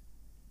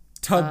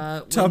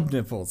 Tub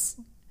nipples.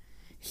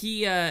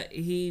 He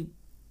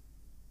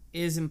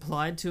is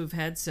implied to have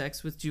had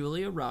sex with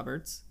Julia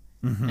Roberts,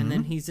 and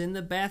then he's in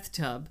the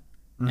bathtub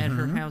at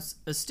her house,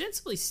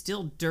 ostensibly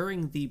still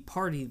during the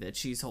party that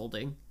she's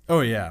holding.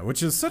 Oh, yeah,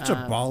 which is such a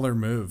baller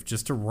move,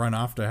 just to run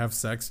off to have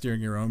sex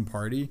during your own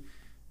party.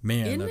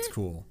 Man, that's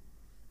cool.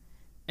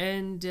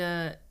 And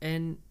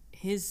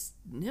his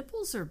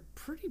nipples are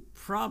pretty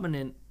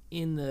prominent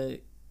in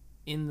the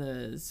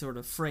sort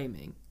of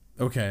framing.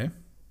 Okay.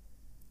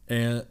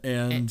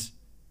 And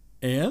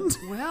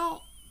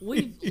well,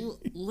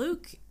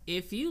 Luke,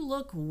 if you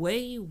look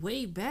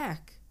way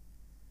back,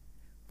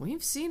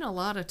 we've seen a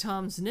lot of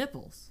Tom's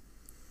nipples.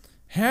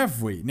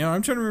 Have we? Now,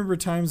 I'm trying to remember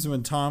times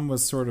when Tom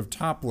was sort of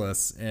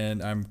topless,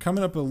 and I'm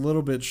coming up a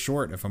little bit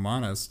short, if I'm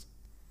honest.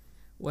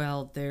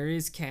 Well, there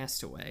is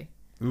Castaway.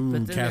 Ooh,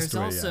 but then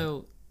Castaway, there's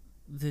also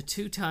the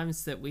 2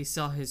 times that we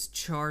saw his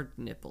charred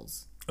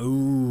nipples.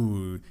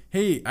 Ooh.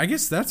 Hey, I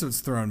guess that's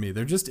what's thrown me.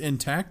 They're just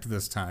intact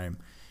this time.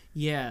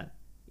 Yeah,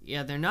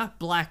 they're not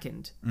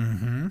blackened.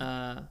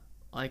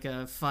 Like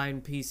a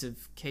fine piece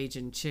of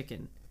Cajun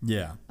chicken.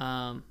 Yeah.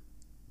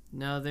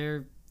 No,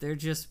 they're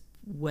just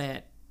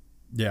wet.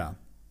 Yeah.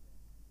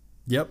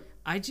 Yep.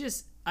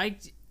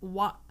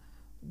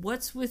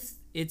 What's with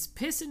it's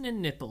pissing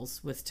and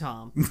nipples with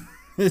Tom?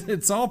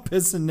 It's all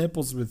piss and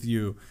nipples with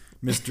you,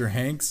 Mr.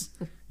 Hanks.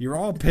 You're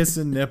all piss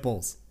and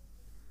nipples.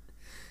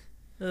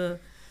 So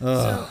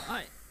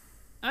I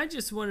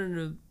just wanted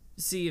to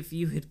see if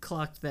you had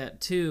clocked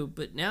that too,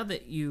 but now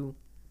that you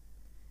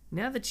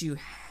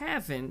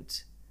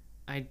haven't,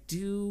 I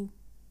do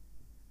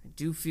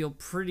feel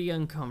pretty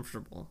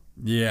uncomfortable.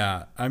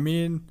 Yeah, I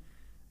mean,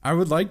 I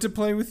would like to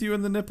play with you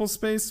in the nipple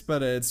space,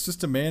 but it's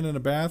just a man in a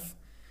bath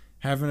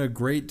having a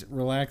great,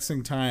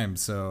 relaxing time.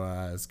 So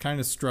it's kind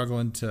of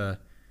struggling to,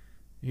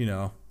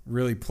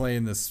 really play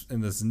in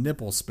this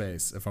nipple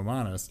space, if I'm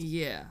honest.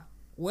 Yeah.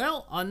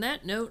 Well, on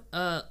that note,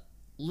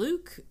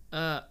 Luke,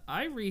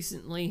 I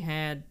recently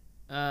had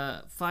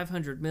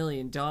 $500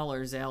 million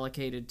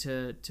allocated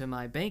to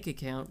my bank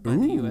account by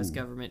the U.S.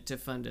 government to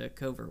fund a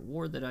covert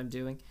war that I'm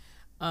doing.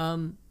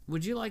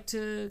 Would you like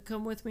to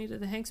come with me to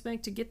the Hanks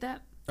Bank to get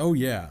that? Oh,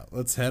 yeah.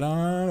 Let's head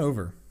on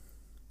over.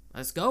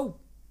 Let's go.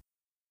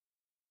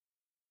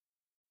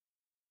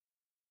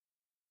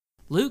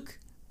 Luke,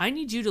 I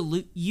need you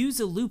to use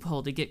a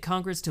loophole to get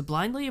Congress to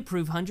blindly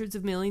approve hundreds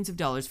of millions of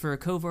dollars for a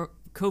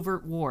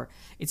covert war.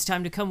 It's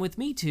time to come with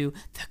me to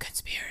the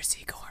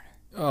Conspiracy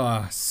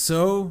Corner.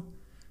 So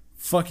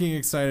fucking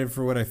excited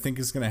for what I think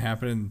is going to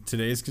happen in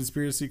today's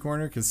Conspiracy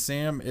Corner, because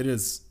Sam, it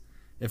is,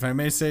 if I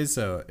may say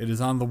so, it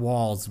is on the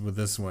walls with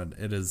this one.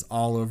 It is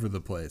all over the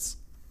place.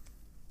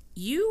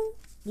 You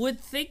would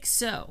think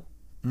so,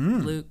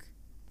 Luke.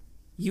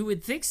 You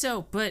would think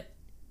so, but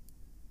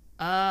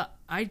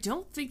I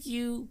don't think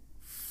you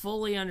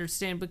fully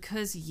understand,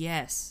 because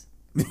yes,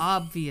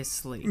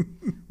 obviously,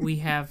 we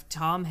have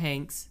Tom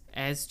Hanks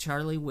as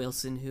Charlie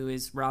Wilson, who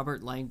is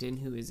Robert Langdon,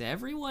 who is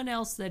everyone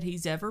else that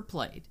he's ever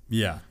played.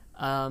 Yeah.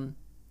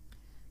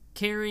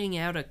 Carrying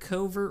out a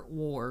covert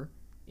war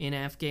in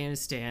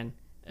Afghanistan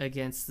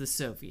against the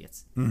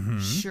Soviets.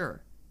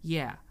 Sure.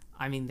 Yeah.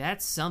 I mean,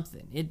 that's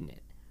something, isn't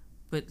it?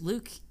 But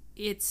Luke,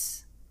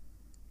 it's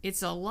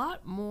a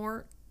lot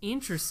more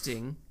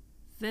interesting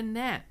than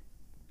that.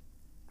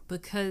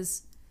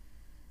 Because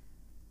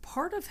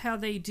part of how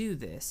they do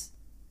this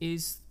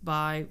is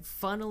by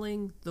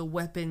funneling the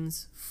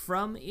weapons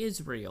from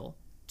Israel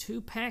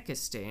to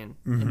Pakistan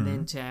and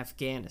then to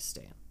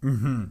Afghanistan.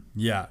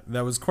 Yeah,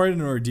 that was quite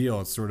an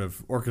ordeal, sort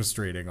of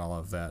orchestrating all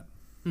of that.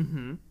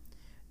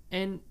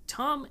 And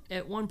Tom,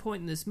 at one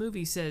point in this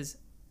movie, says,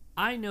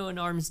 I know an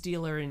arms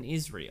dealer in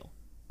Israel.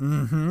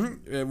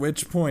 At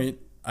which point,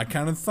 I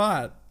kind of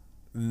thought,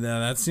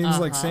 that seems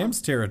like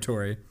Sam's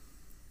territory.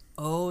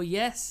 Oh,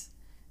 yes.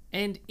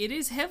 And it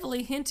is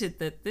heavily hinted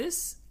that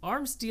this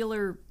arms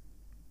dealer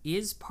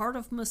is part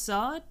of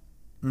Mossad.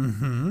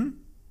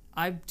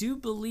 I do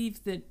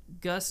believe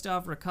that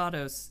Gustav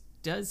Rakatos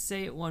does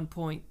say at one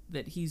point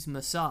that he's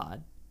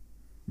Mossad.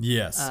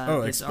 Yes.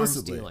 This explicitly.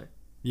 arms dealer.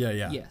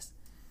 Yeah. Yes.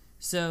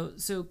 So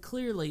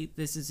clearly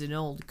this is an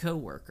old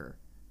co-worker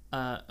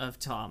of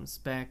Tom's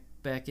back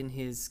in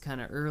his kind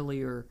of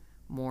earlier,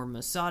 more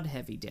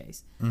Mossad-heavy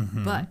days.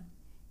 But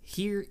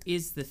here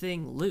is the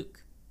thing,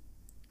 Luke.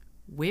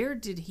 Where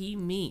did he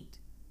meet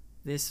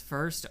this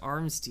first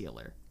arms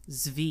dealer,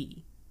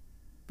 Zvi?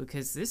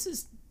 because this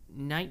is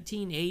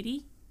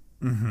 1980,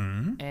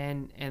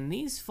 and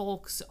these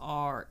folks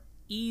are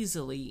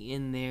easily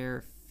in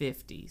their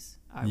 50s.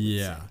 I would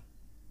say.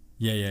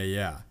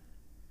 Yeah.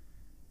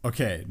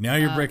 Okay, now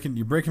you're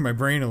breaking my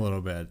brain a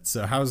little bit.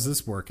 So how does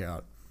this work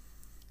out?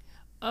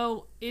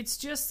 Oh, it's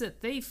just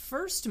that they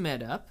first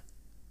met up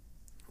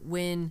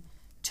when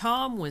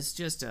Tom was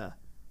just a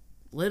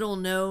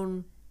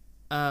little-known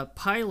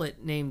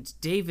pilot named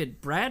David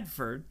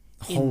Bradford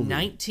in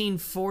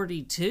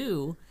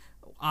 1942,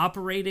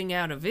 operating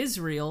out of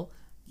Israel.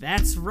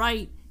 That's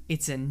right.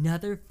 It's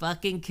another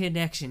fucking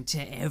connection to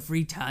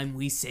Every Time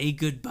We Say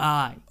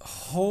Goodbye.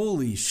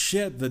 Holy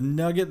shit, the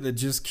nugget that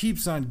just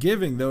keeps on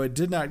giving, though it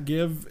did not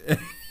give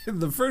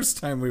the first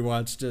time we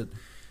watched it.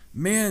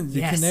 Man,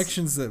 the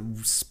connections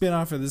that spin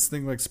off of this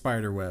thing like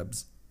spider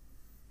webs.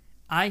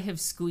 I have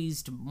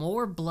squeezed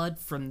more blood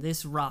from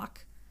this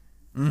rock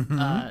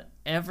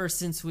ever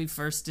since we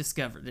first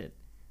discovered it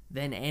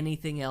than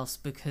anything else,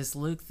 because,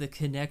 Luke, the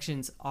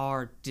connections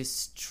are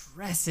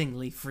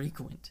distressingly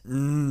frequent.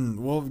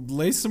 Well,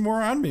 lay some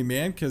more on me,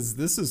 man, because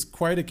this is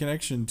quite a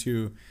connection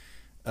to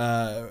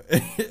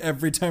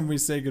Every Time We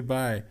Say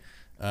Goodbye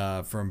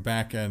from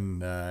back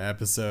in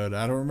episode,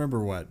 I don't remember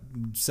what,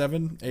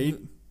 7, 8?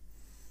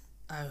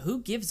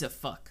 Who gives a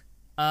fuck?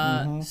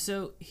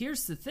 So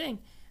here's the thing.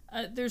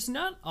 There's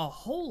not a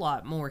whole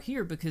lot more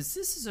here because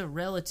this is a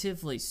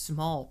relatively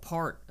small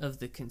part of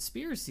the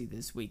conspiracy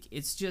this week.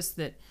 It's just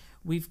that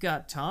we've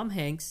got Tom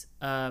Hanks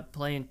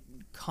playing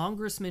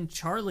Congressman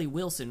Charlie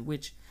Wilson,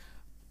 which,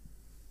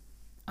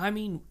 I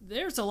mean,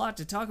 there's a lot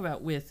to talk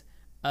about with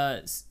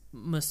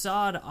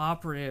Mossad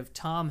operative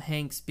Tom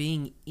Hanks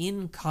being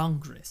in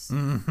Congress.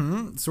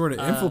 Sort of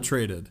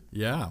infiltrated,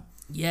 yeah.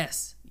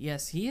 Yes,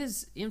 he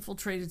has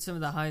infiltrated some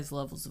of the highest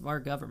levels of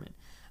our government.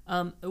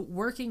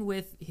 Working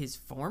with his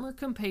former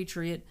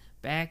compatriot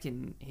back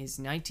in his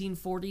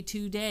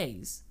 1942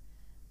 days.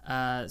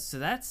 So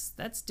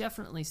that's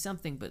definitely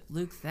something. But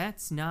Luke,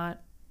 that's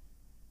not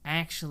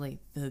actually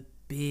the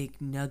big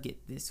nugget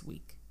this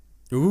week.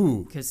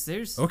 Ooh. Because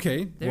there's I'm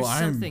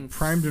something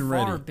primed and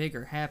far ready.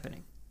 bigger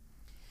happening.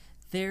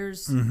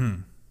 There's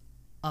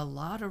a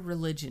lot of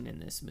religion in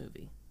this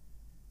movie.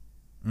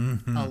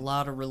 A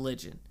lot of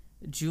religion.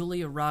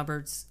 Julia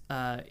Roberts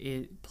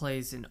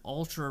plays an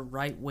ultra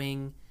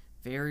right-wing,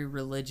 very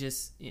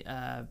religious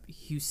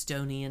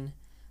Houstonian.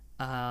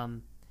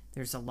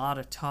 There's a lot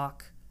of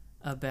talk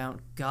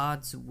about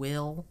God's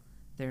will.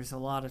 There's a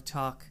lot of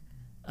talk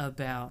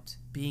about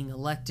being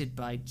elected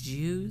by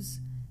Jews.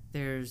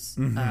 There's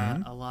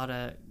a lot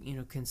of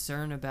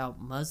concern about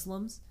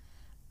Muslims.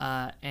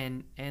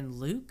 And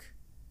Luke,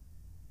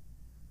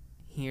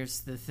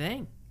 here's the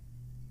thing.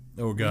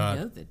 Oh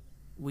God.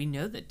 We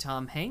know that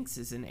Tom Hanks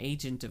is an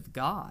agent of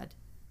God.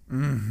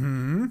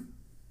 And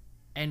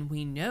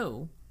we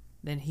know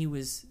that he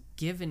was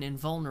given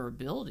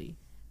invulnerability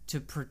to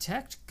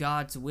protect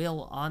God's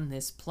will on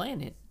this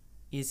planet.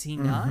 Is he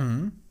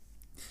not?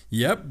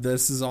 Yep,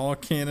 this is all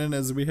canon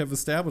as we have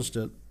established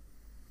it.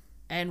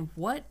 And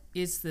what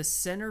is the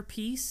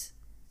centerpiece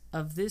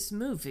of this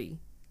movie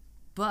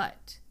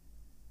but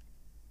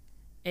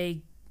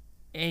a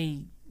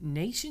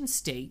nation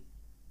state,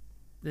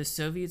 the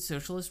Soviet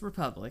Socialist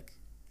Republic,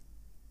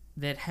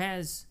 that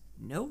has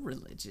no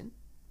religion,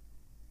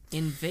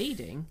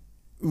 invading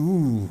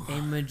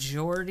a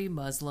majority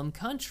Muslim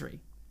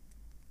country.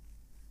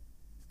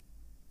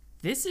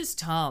 This is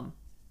Tom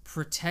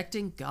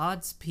protecting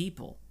God's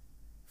people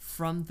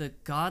from the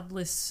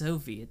godless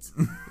Soviets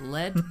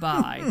led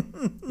by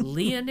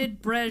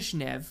Leonid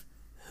Brezhnev,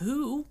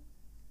 who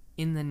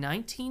in the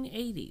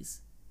 1980s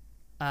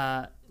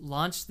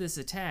launched this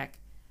attack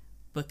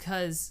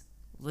because,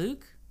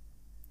 Luke,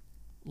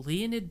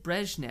 Leonid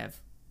Brezhnev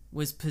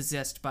was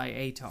possessed by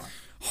Atar.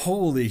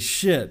 Holy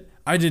shit.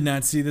 I did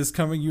not see this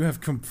coming. You have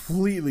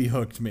completely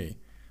hooked me.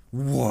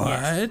 What?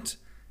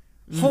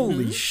 Yes.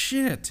 Holy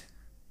shit.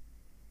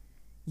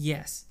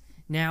 Yes.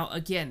 Now,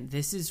 again,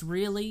 this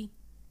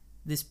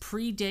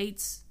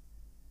predates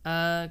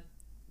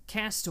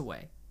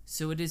Castaway.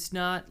 So it is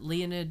not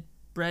Leonid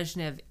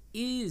Brezhnev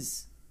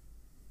is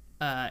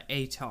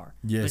Atar.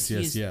 Yes, but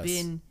he has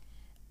been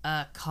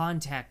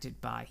contacted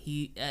by.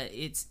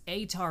 It's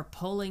Atar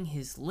pulling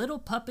his little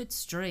puppet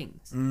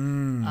strings.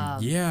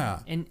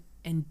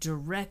 And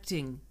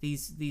directing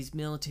these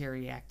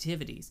military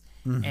activities.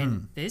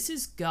 And this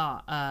is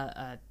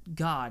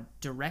God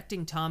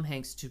directing Tom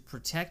Hanks to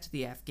protect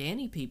the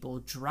Afghani people,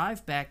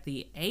 drive back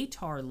the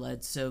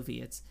Atar-led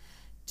Soviets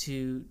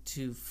to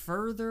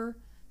further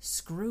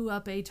screw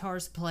up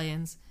Atar's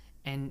plans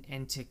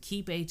and to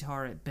keep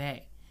Atar at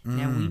bay.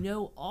 Now, we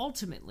know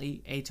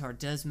ultimately Atar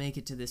does make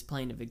it to this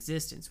plane of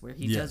existence where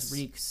he does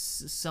wreak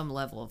some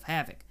level of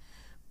havoc.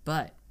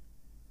 But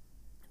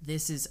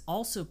this is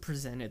also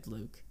presented,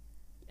 Luke,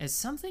 as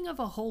something of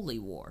a holy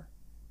war.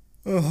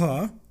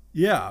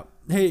 Yeah.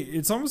 Hey,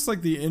 it's almost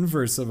like the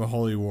inverse of a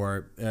holy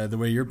war, the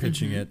way you're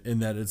pitching it, in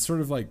that it's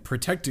sort of like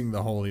protecting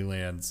the Holy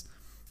Lands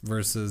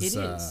versus,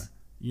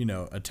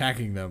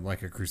 attacking them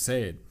like a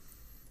crusade.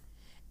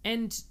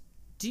 And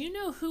Do you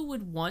know who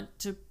would want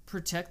to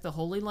protect the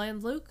Holy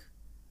Land, Luke?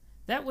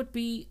 That would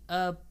be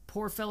a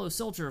poor fellow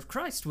soldier of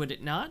Christ, would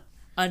it not?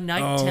 A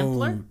Knight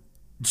Templar?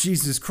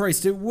 Jesus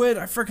Christ, it would.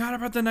 I forgot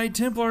about the Knight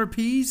Templar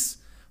piece.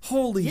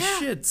 Holy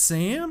shit,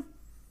 Sam.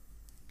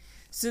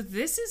 So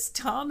this is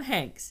Tom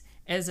Hanks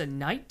as a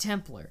Knight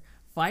Templar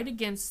fight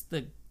against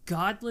the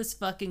godless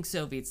fucking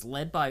Soviets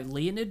led by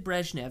Leonid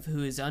Brezhnev,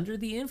 who is under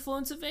the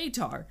influence of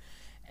Atar.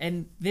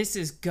 And this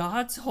is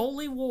God's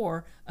holy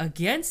war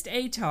against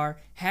Atar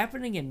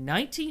happening in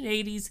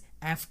 1980s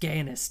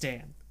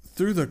Afghanistan.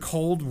 Through the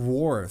Cold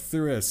War,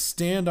 through a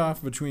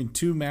standoff between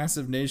two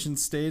massive nation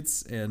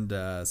states and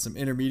some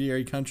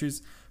intermediary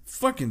countries.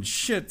 Fucking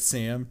shit,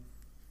 Sam.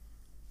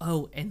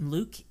 Oh, and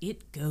Luke,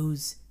 it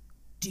goes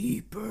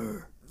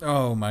deeper.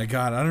 Oh my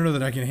god, I don't know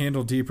that I can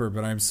handle deeper,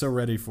 but I'm so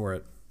ready for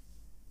it.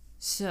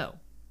 So,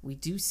 we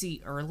do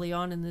see early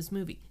on in this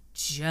movie,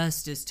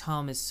 just as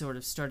Tom is sort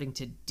of starting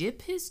to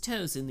dip his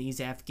toes in these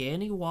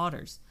Afghani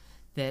waters,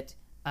 that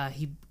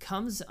he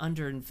comes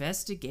under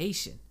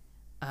investigation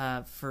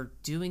for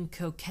doing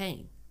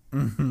cocaine.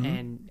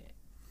 And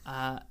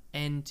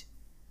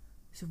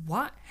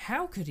so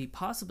how could he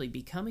possibly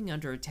be coming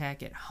under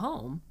attack at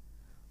home?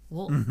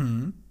 Well,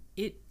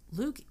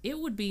 Luke, it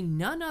would be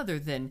none other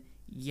than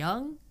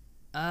young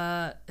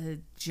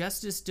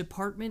Justice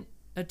Department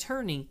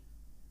attorney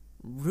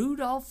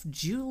Rudolph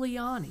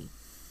Giuliani.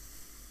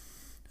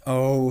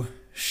 Oh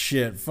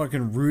shit,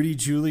 fucking Rudy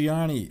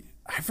Giuliani.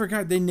 I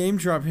forgot they name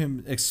drop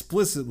him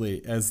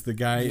explicitly as the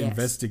guy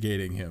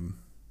investigating him.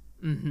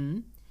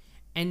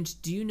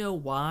 And do you know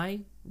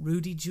why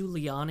Rudy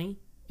Giuliani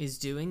is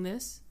doing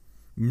this?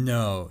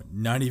 No,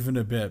 not even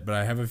a bit, but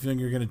I have a feeling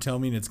you're going to tell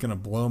me and it's going to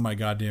blow my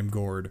goddamn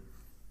gourd.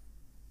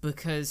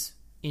 Because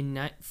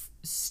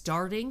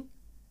starting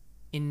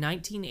in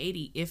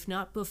 1980, if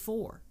not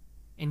before,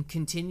 and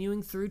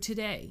continuing through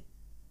today,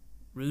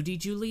 Rudy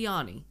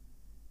Giuliani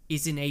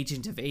is an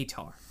agent of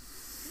Atar.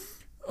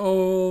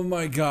 Oh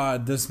my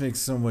god, this makes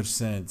so much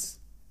sense.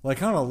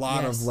 Like on a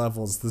lot of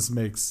levels, this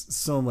makes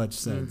so much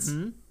sense.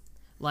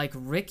 Like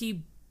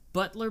Ricky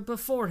Butler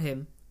before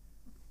him,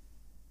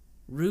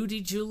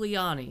 Rudy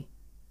Giuliani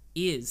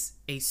is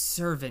a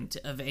servant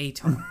of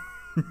Atar.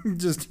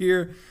 Just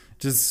here,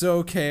 just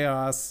sow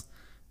chaos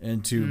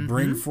and to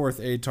bring forth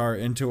Atar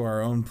into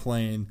our own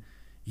plane.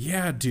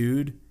 Yeah,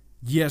 dude.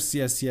 Yes.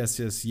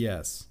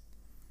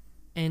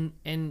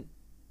 And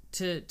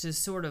to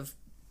sort of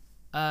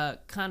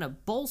kind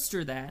of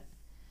bolster that,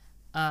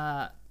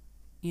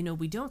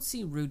 we don't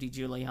see Rudy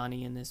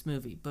Giuliani in this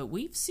movie, but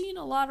we've seen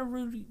a lot of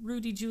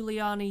Rudy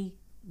Giuliani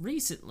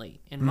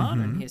recently in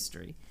modern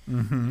history.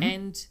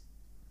 And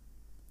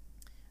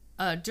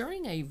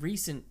during a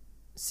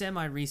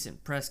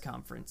semi-recent press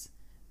conference,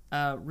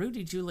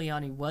 Rudy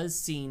Giuliani was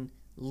seen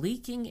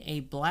leaking a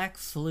black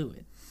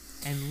fluid.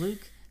 And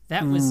Luke,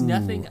 that was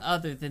nothing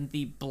other than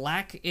the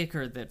black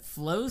ichor that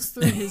flows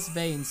through his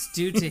veins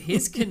due to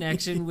his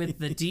connection with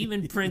the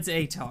demon prince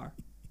Atar.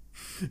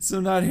 So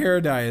not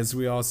hair dye as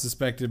we all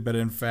suspected, but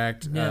in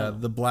fact No.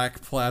 the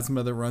black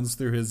plasma that runs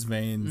through his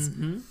veins.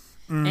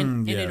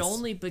 And yes. it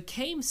only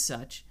became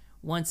such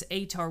once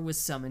Atar was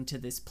summoned to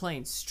this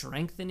plane,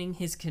 strengthening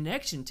his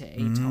connection to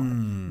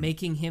Atar,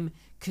 making him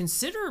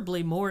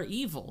considerably more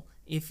evil,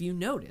 if you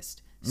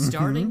noticed.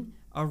 Starting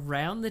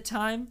around the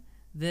time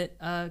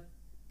that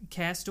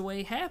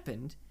Castaway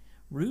happened,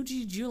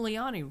 Rudy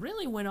Giuliani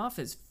really went off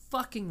his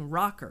fucking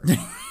rocker.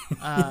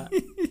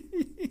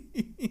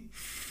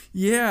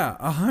 Yeah,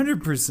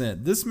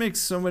 100%. This makes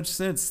so much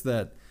sense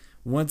that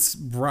once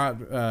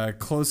brought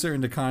closer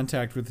into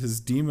contact with his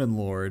demon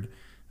lord,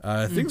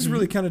 things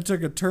really kind of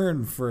took a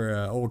turn for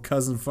old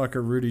cousin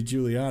fucker Rudy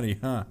Giuliani,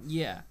 huh?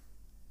 Yeah.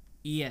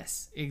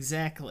 Yes,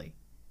 exactly.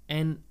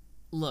 And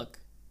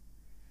look,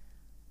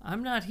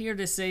 I'm not here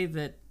to say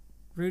that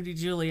Rudy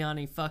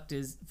Giuliani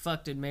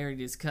fucked and married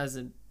his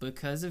cousin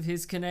because of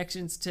his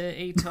connections to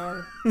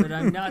Atar, but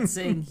I'm not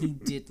saying he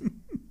didn't.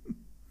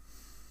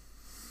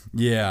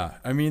 Yeah,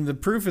 I mean, the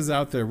proof is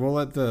out there. We'll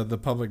let the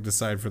public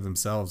decide for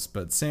themselves.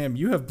 But Sam,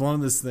 you have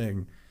blown this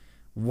thing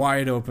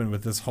wide open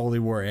with this Holy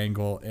War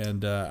angle.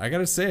 And I got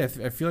to say,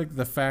 I feel like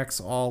the facts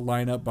all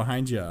line up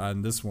behind you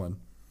on this one.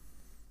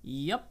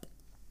 Yep.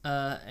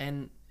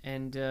 And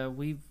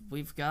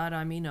we've got,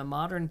 a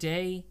modern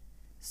day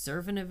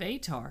servant of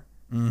Atar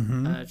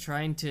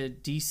trying to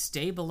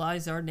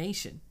destabilize our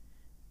nation.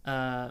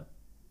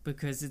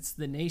 Because it's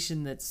the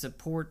nation that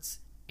supports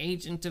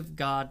Agent of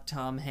God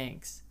Tom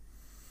Hanks.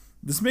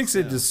 This makes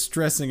a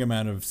distressing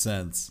amount of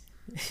sense,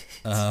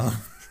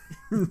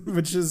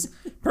 which is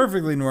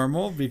perfectly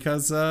normal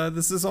because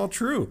this is all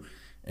true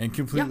and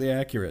completely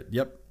accurate.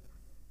 Yep.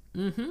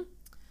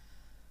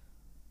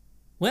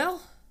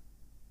 Well,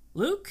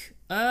 Luke,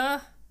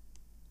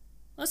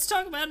 let's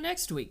talk about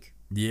next week.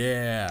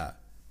 Yeah.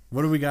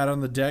 What do we got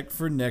on the deck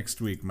for next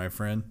week, my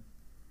friend?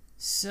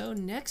 So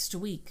next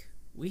week,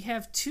 we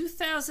have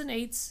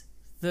 2008's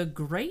The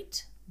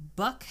Great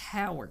Buck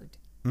Howard.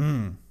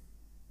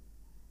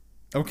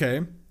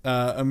 Okay,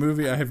 a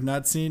movie I have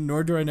not seen,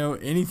 nor do I know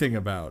anything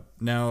about.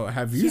 Now,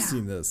 have you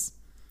seen this?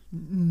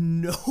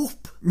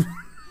 Nope.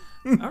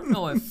 I don't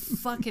know a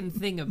fucking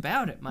thing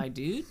about it, my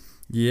dude.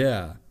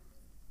 Yeah.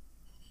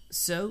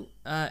 So,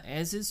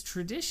 as is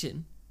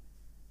tradition,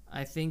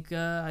 I think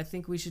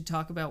we should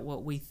talk about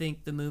what we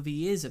think the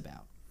movie is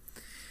about.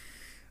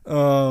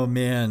 Oh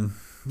man,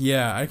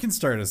 yeah, I can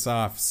start us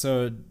off.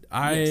 So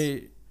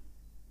Yes.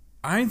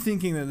 I'm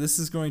thinking that this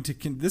is going to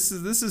this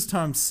is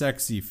Tom's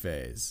sexy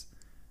phase,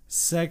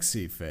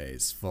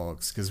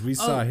 folks, because we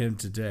saw him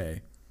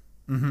today.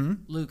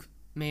 Luke,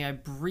 may I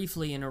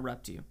briefly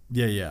interrupt you?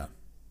 Yeah.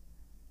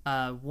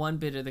 One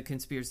bit of the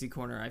conspiracy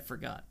corner I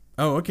forgot.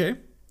 Oh, okay.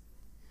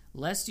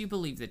 Lest you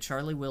believe that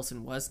Charlie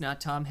Wilson was not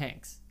Tom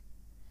Hanks,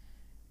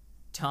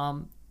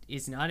 Tom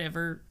is not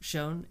ever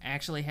shown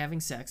actually having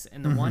sex,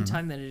 and the one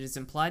time that it is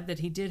implied that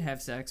he did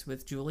have sex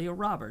with Julia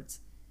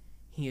Roberts,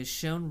 he is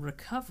shown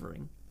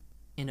recovering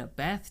in a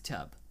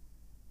bathtub.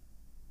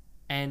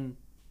 And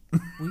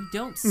we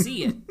don't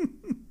see it,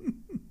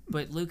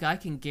 but Luke, I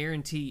can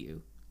guarantee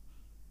you,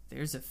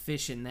 there's a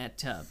fish in that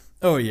tub.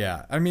 Oh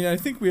yeah. I mean, I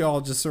think we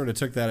all just sort of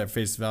took that at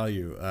face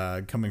value,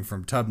 coming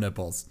from tub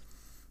nipples.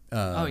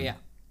 Oh yeah.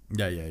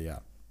 Yeah.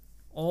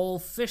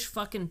 Old fish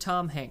fucking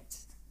Tom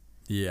Hanks.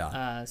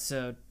 Yeah.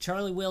 So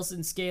Charlie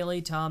Wilson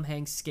scaly, Tom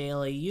Hanks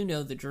scaly. You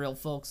know the drill,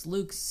 folks.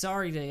 Luke,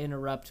 sorry to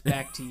interrupt.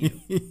 Back to you.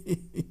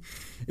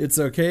 It's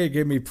okay. It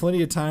gave me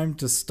plenty of time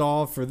to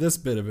stall for this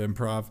bit of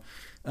improv.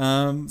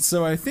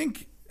 So I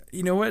think,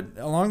 you know what?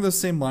 Along those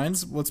same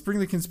lines, let's bring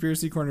the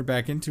conspiracy corner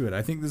back into it.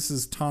 I think this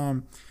is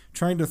Tom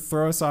trying to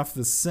throw us off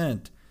the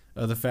scent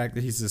of the fact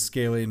that he's a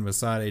scaly and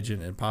Mossad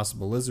agent and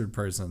possible lizard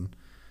person.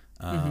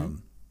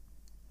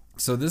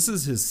 So this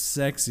is his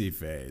sexy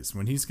phase,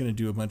 when he's going to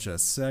do a bunch of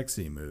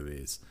sexy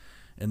movies.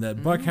 And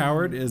that Buck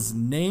Howard is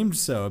named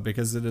so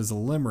because it is a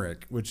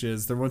limerick, which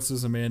is, there once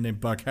was a man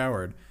named Buck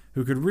Howard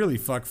who could really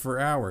fuck for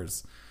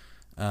hours.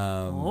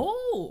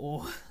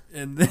 Oh.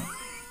 And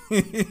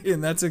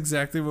and that's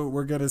exactly what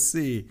we're going to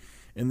see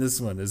in this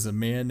one, is a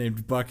man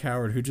named Buck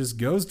Howard who just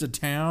goes to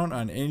town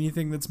on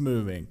anything that's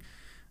moving.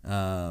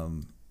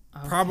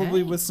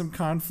 Probably with some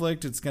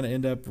conflict. It's going to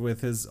end up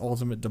with his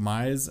ultimate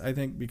demise, I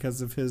think,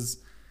 because of his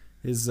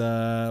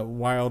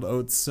wild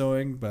oats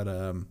sowing. But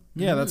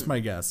yeah, that's my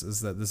guess,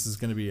 is that this is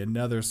going to be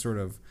another sort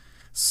of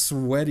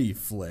sweaty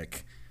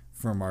flick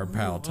from our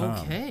pal Tom.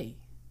 Okay.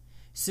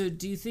 So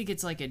do you think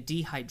it's like a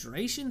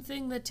dehydration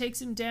thing that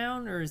takes him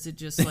down, or is it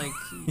just like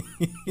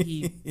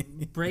he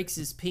breaks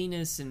his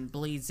penis and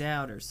bleeds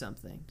out or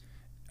something?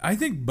 I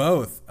think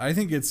both. I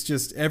think it's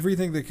just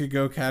everything that could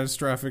go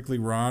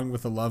catastrophically wrong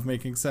with a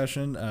lovemaking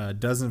session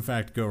does in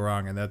fact go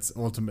wrong, and that's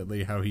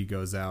ultimately how he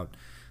goes out.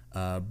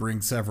 Bring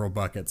several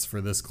buckets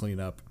for this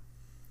cleanup.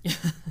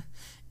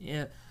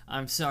 Yeah,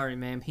 I'm sorry,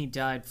 ma'am. He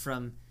died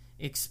from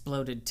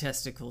exploded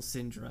testicle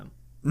syndrome.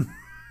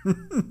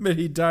 But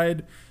he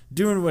died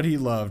doing what he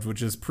loved,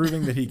 which is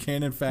proving that he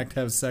can in fact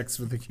have sex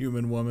with a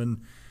human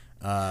woman.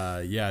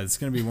 Yeah, it's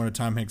going to be one of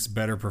Tom Hanks'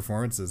 better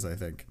performances, I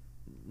think.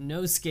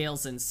 No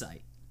scales in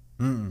sight.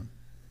 Mm-mm.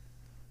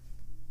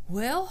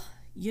 Well,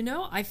 you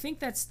know, I think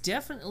that's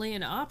definitely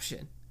an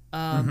option.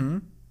 I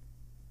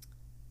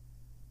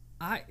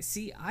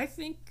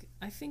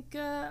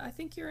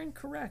think you're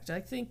incorrect. I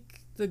think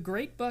The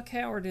Great Buck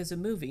Howard is a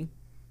movie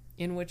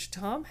in which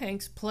Tom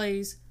Hanks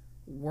plays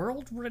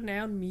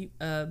world-renowned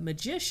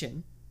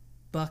magician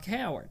Buck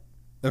Howard.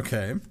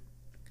 Okay.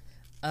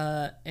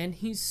 And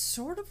he's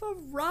sort of a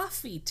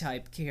Rafi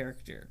type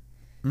character.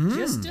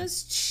 Just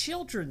does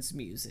children's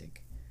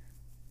music.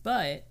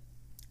 But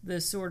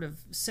the sort of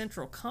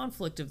central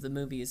conflict of the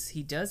movie is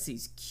he does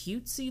these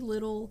cutesy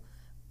little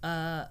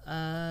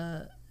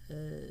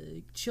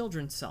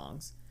children's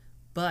songs,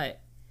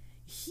 but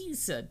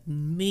he's a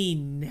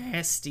mean,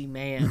 nasty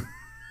man.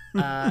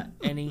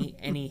 And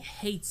he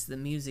hates the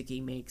music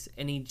he makes,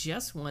 and he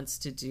just wants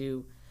to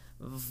do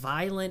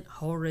violent,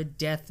 horrid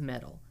death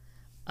metal.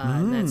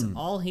 And that's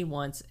all he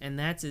wants, and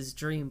that's his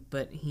dream.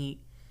 But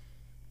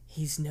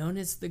he's known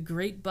as the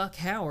Great Buck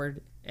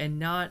Howard, and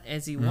not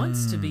as he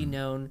wants to be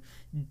known,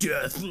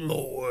 Death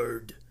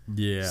Lord.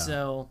 Yeah.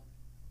 So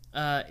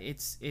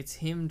it's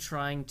him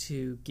trying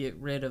to get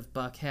rid of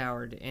Buck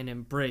Howard and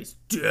embrace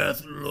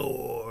Death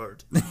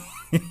Lord.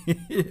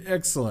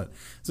 Excellent.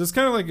 So it's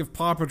kind of like if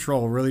Paw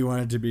Patrol really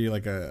wanted to be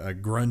like a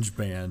grunge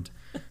band.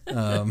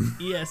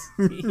 Yes.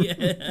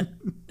 Yeah.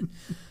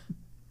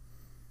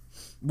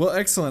 Well,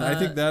 excellent. I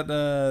think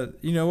that,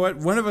 you know what?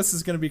 One of us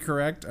is going to be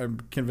correct.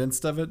 I'm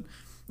convinced of it.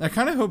 I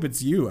kind of hope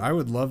it's you. I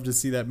would love to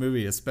see that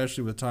movie,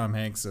 especially with Tom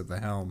Hanks at the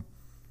helm.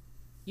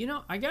 You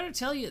know, I gotta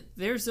tell you,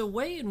 there's a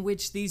way in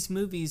which these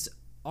movies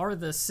are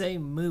the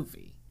same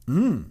movie.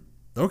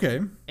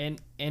 Okay. And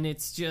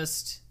it's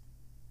just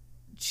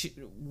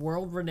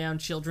world-renowned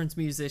children's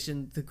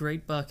musician, the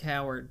Great Buck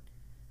Howard,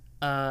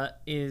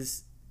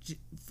 is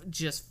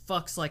just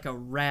fucks like a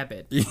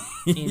rabbit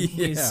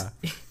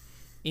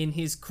in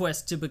his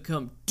quest to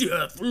become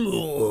Death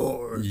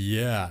Lord.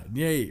 Yeah.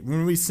 Yay.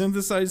 When we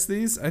synthesize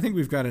these, I think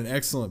we've got an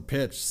excellent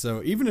pitch.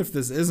 So even if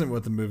this isn't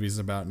what the movie's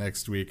about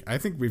next week, I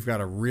think we've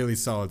got a really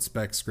solid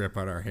spec script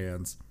on our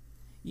hands.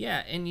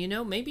 Yeah, and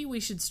maybe we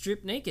should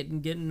strip naked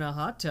and get in a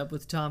hot tub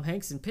with Tom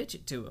Hanks and pitch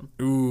it to him.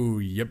 Ooh,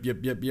 yep.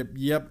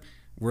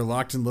 We're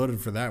locked and loaded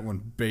for that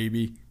one,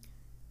 baby.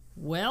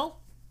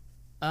 Well,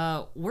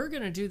 we're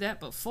going to do that,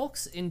 but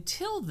folks,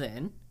 until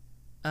then,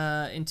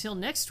 until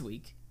next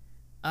week,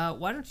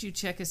 why don't you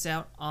check us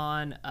out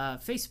on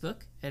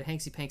Facebook at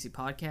Hanksy Panksy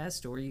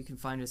Podcast, or you can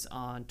find us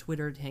on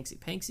Twitter at Hanksy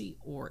Panksy,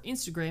 or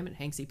Instagram at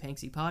Hanksy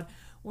Panksy Pod,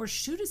 or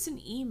shoot us an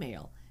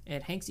email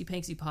at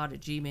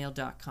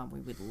hanksypanksypod@gmail.com.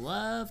 We would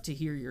love to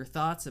hear your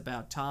thoughts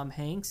about Tom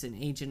Hanks and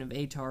Agent of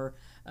ATAR,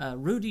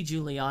 Rudy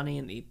Giuliani,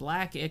 and the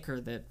black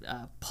ichor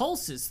that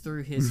pulses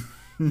through his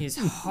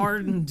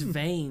hardened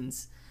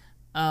veins.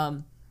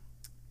 And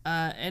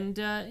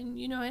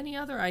any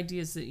other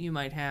ideas that you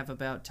might have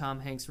about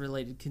Tom Hanks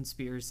related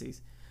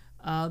conspiracies.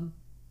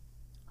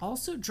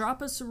 Also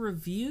drop us a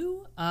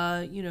review,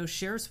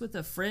 share us with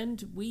a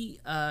friend. We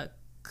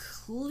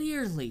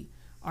clearly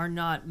are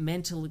not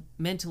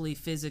mentally,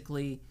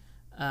 physically,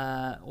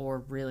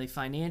 or really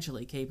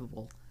financially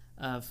capable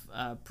of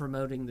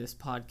promoting this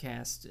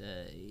podcast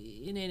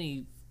in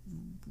any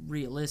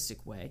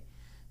realistic way.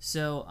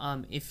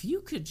 So if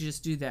you could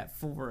just do that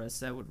for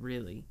us, that would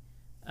really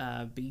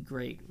be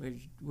great.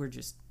 We're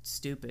just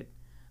stupid.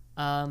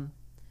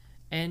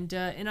 And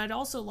I'd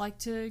also like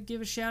to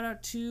give a shout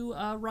out to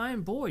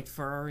Ryan Boyd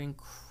for our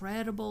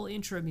incredible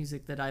intro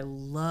music that I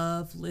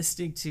love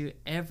listening to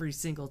every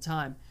single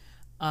time.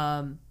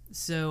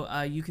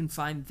 So you can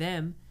find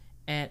them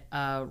at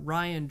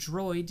Ryan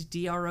Droid,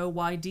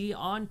 DROYD,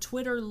 on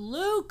Twitter.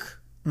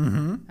 Luke,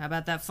 how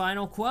about that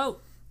final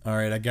quote? All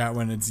right, I got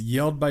one. It's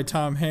yelled by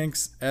Tom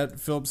Hanks at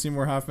Philip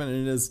Seymour Hoffman,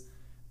 and it is,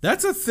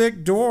 "That's a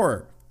thick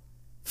door."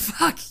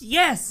 Fuck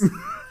yes!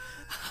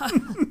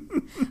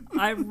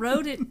 I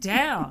wrote it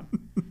down.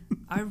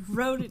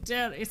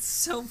 It's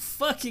so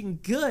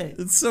fucking good.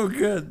 It's so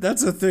good.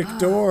 That's a thick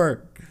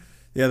door.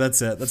 Yeah,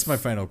 that's it. That's my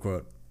final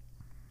quote.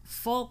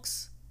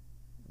 Folks,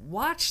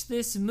 watch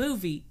this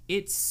movie.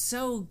 It's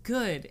so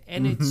good,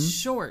 and it's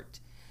short.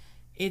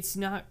 It's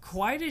not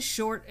quite as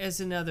short as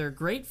another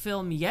great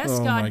film, Yes,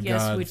 Oh God, my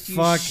Yes, God. which you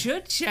Fuck.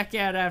 should check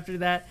out after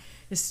that.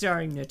 It's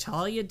starring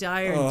Natalia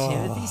Dyer and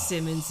Timothy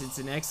Simmons. It's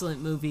an excellent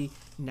movie.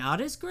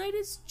 Not as great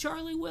as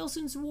Charlie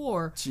Wilson's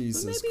War.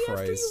 Jesus but maybe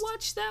after Christ. you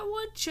watch that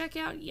one, check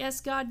out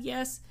Yes, God,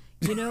 Yes.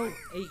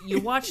 You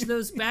watch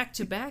those back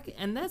to back,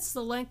 and that's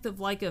the length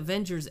of like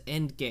Avengers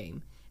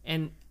Endgame.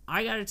 And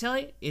I gotta tell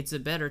you, it's a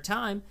better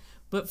time.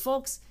 But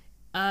folks,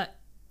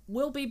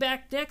 we'll be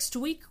back next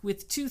week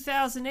with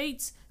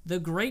 2008's The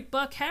Great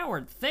Buck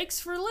Howard. Thanks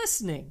for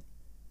listening.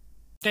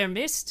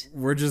 Vermisst.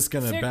 We're just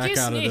going to back Vergiss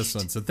out of this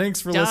nicht, one. So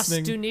thanks for dass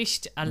listening. du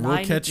nicht We'll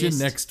alleine catch you bist.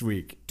 next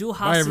week. Du Bye,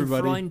 hast einen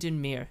everybody. Freund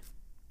in mir.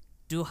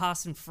 Du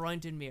hast einen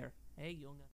Freund in mir. Hey, Junge.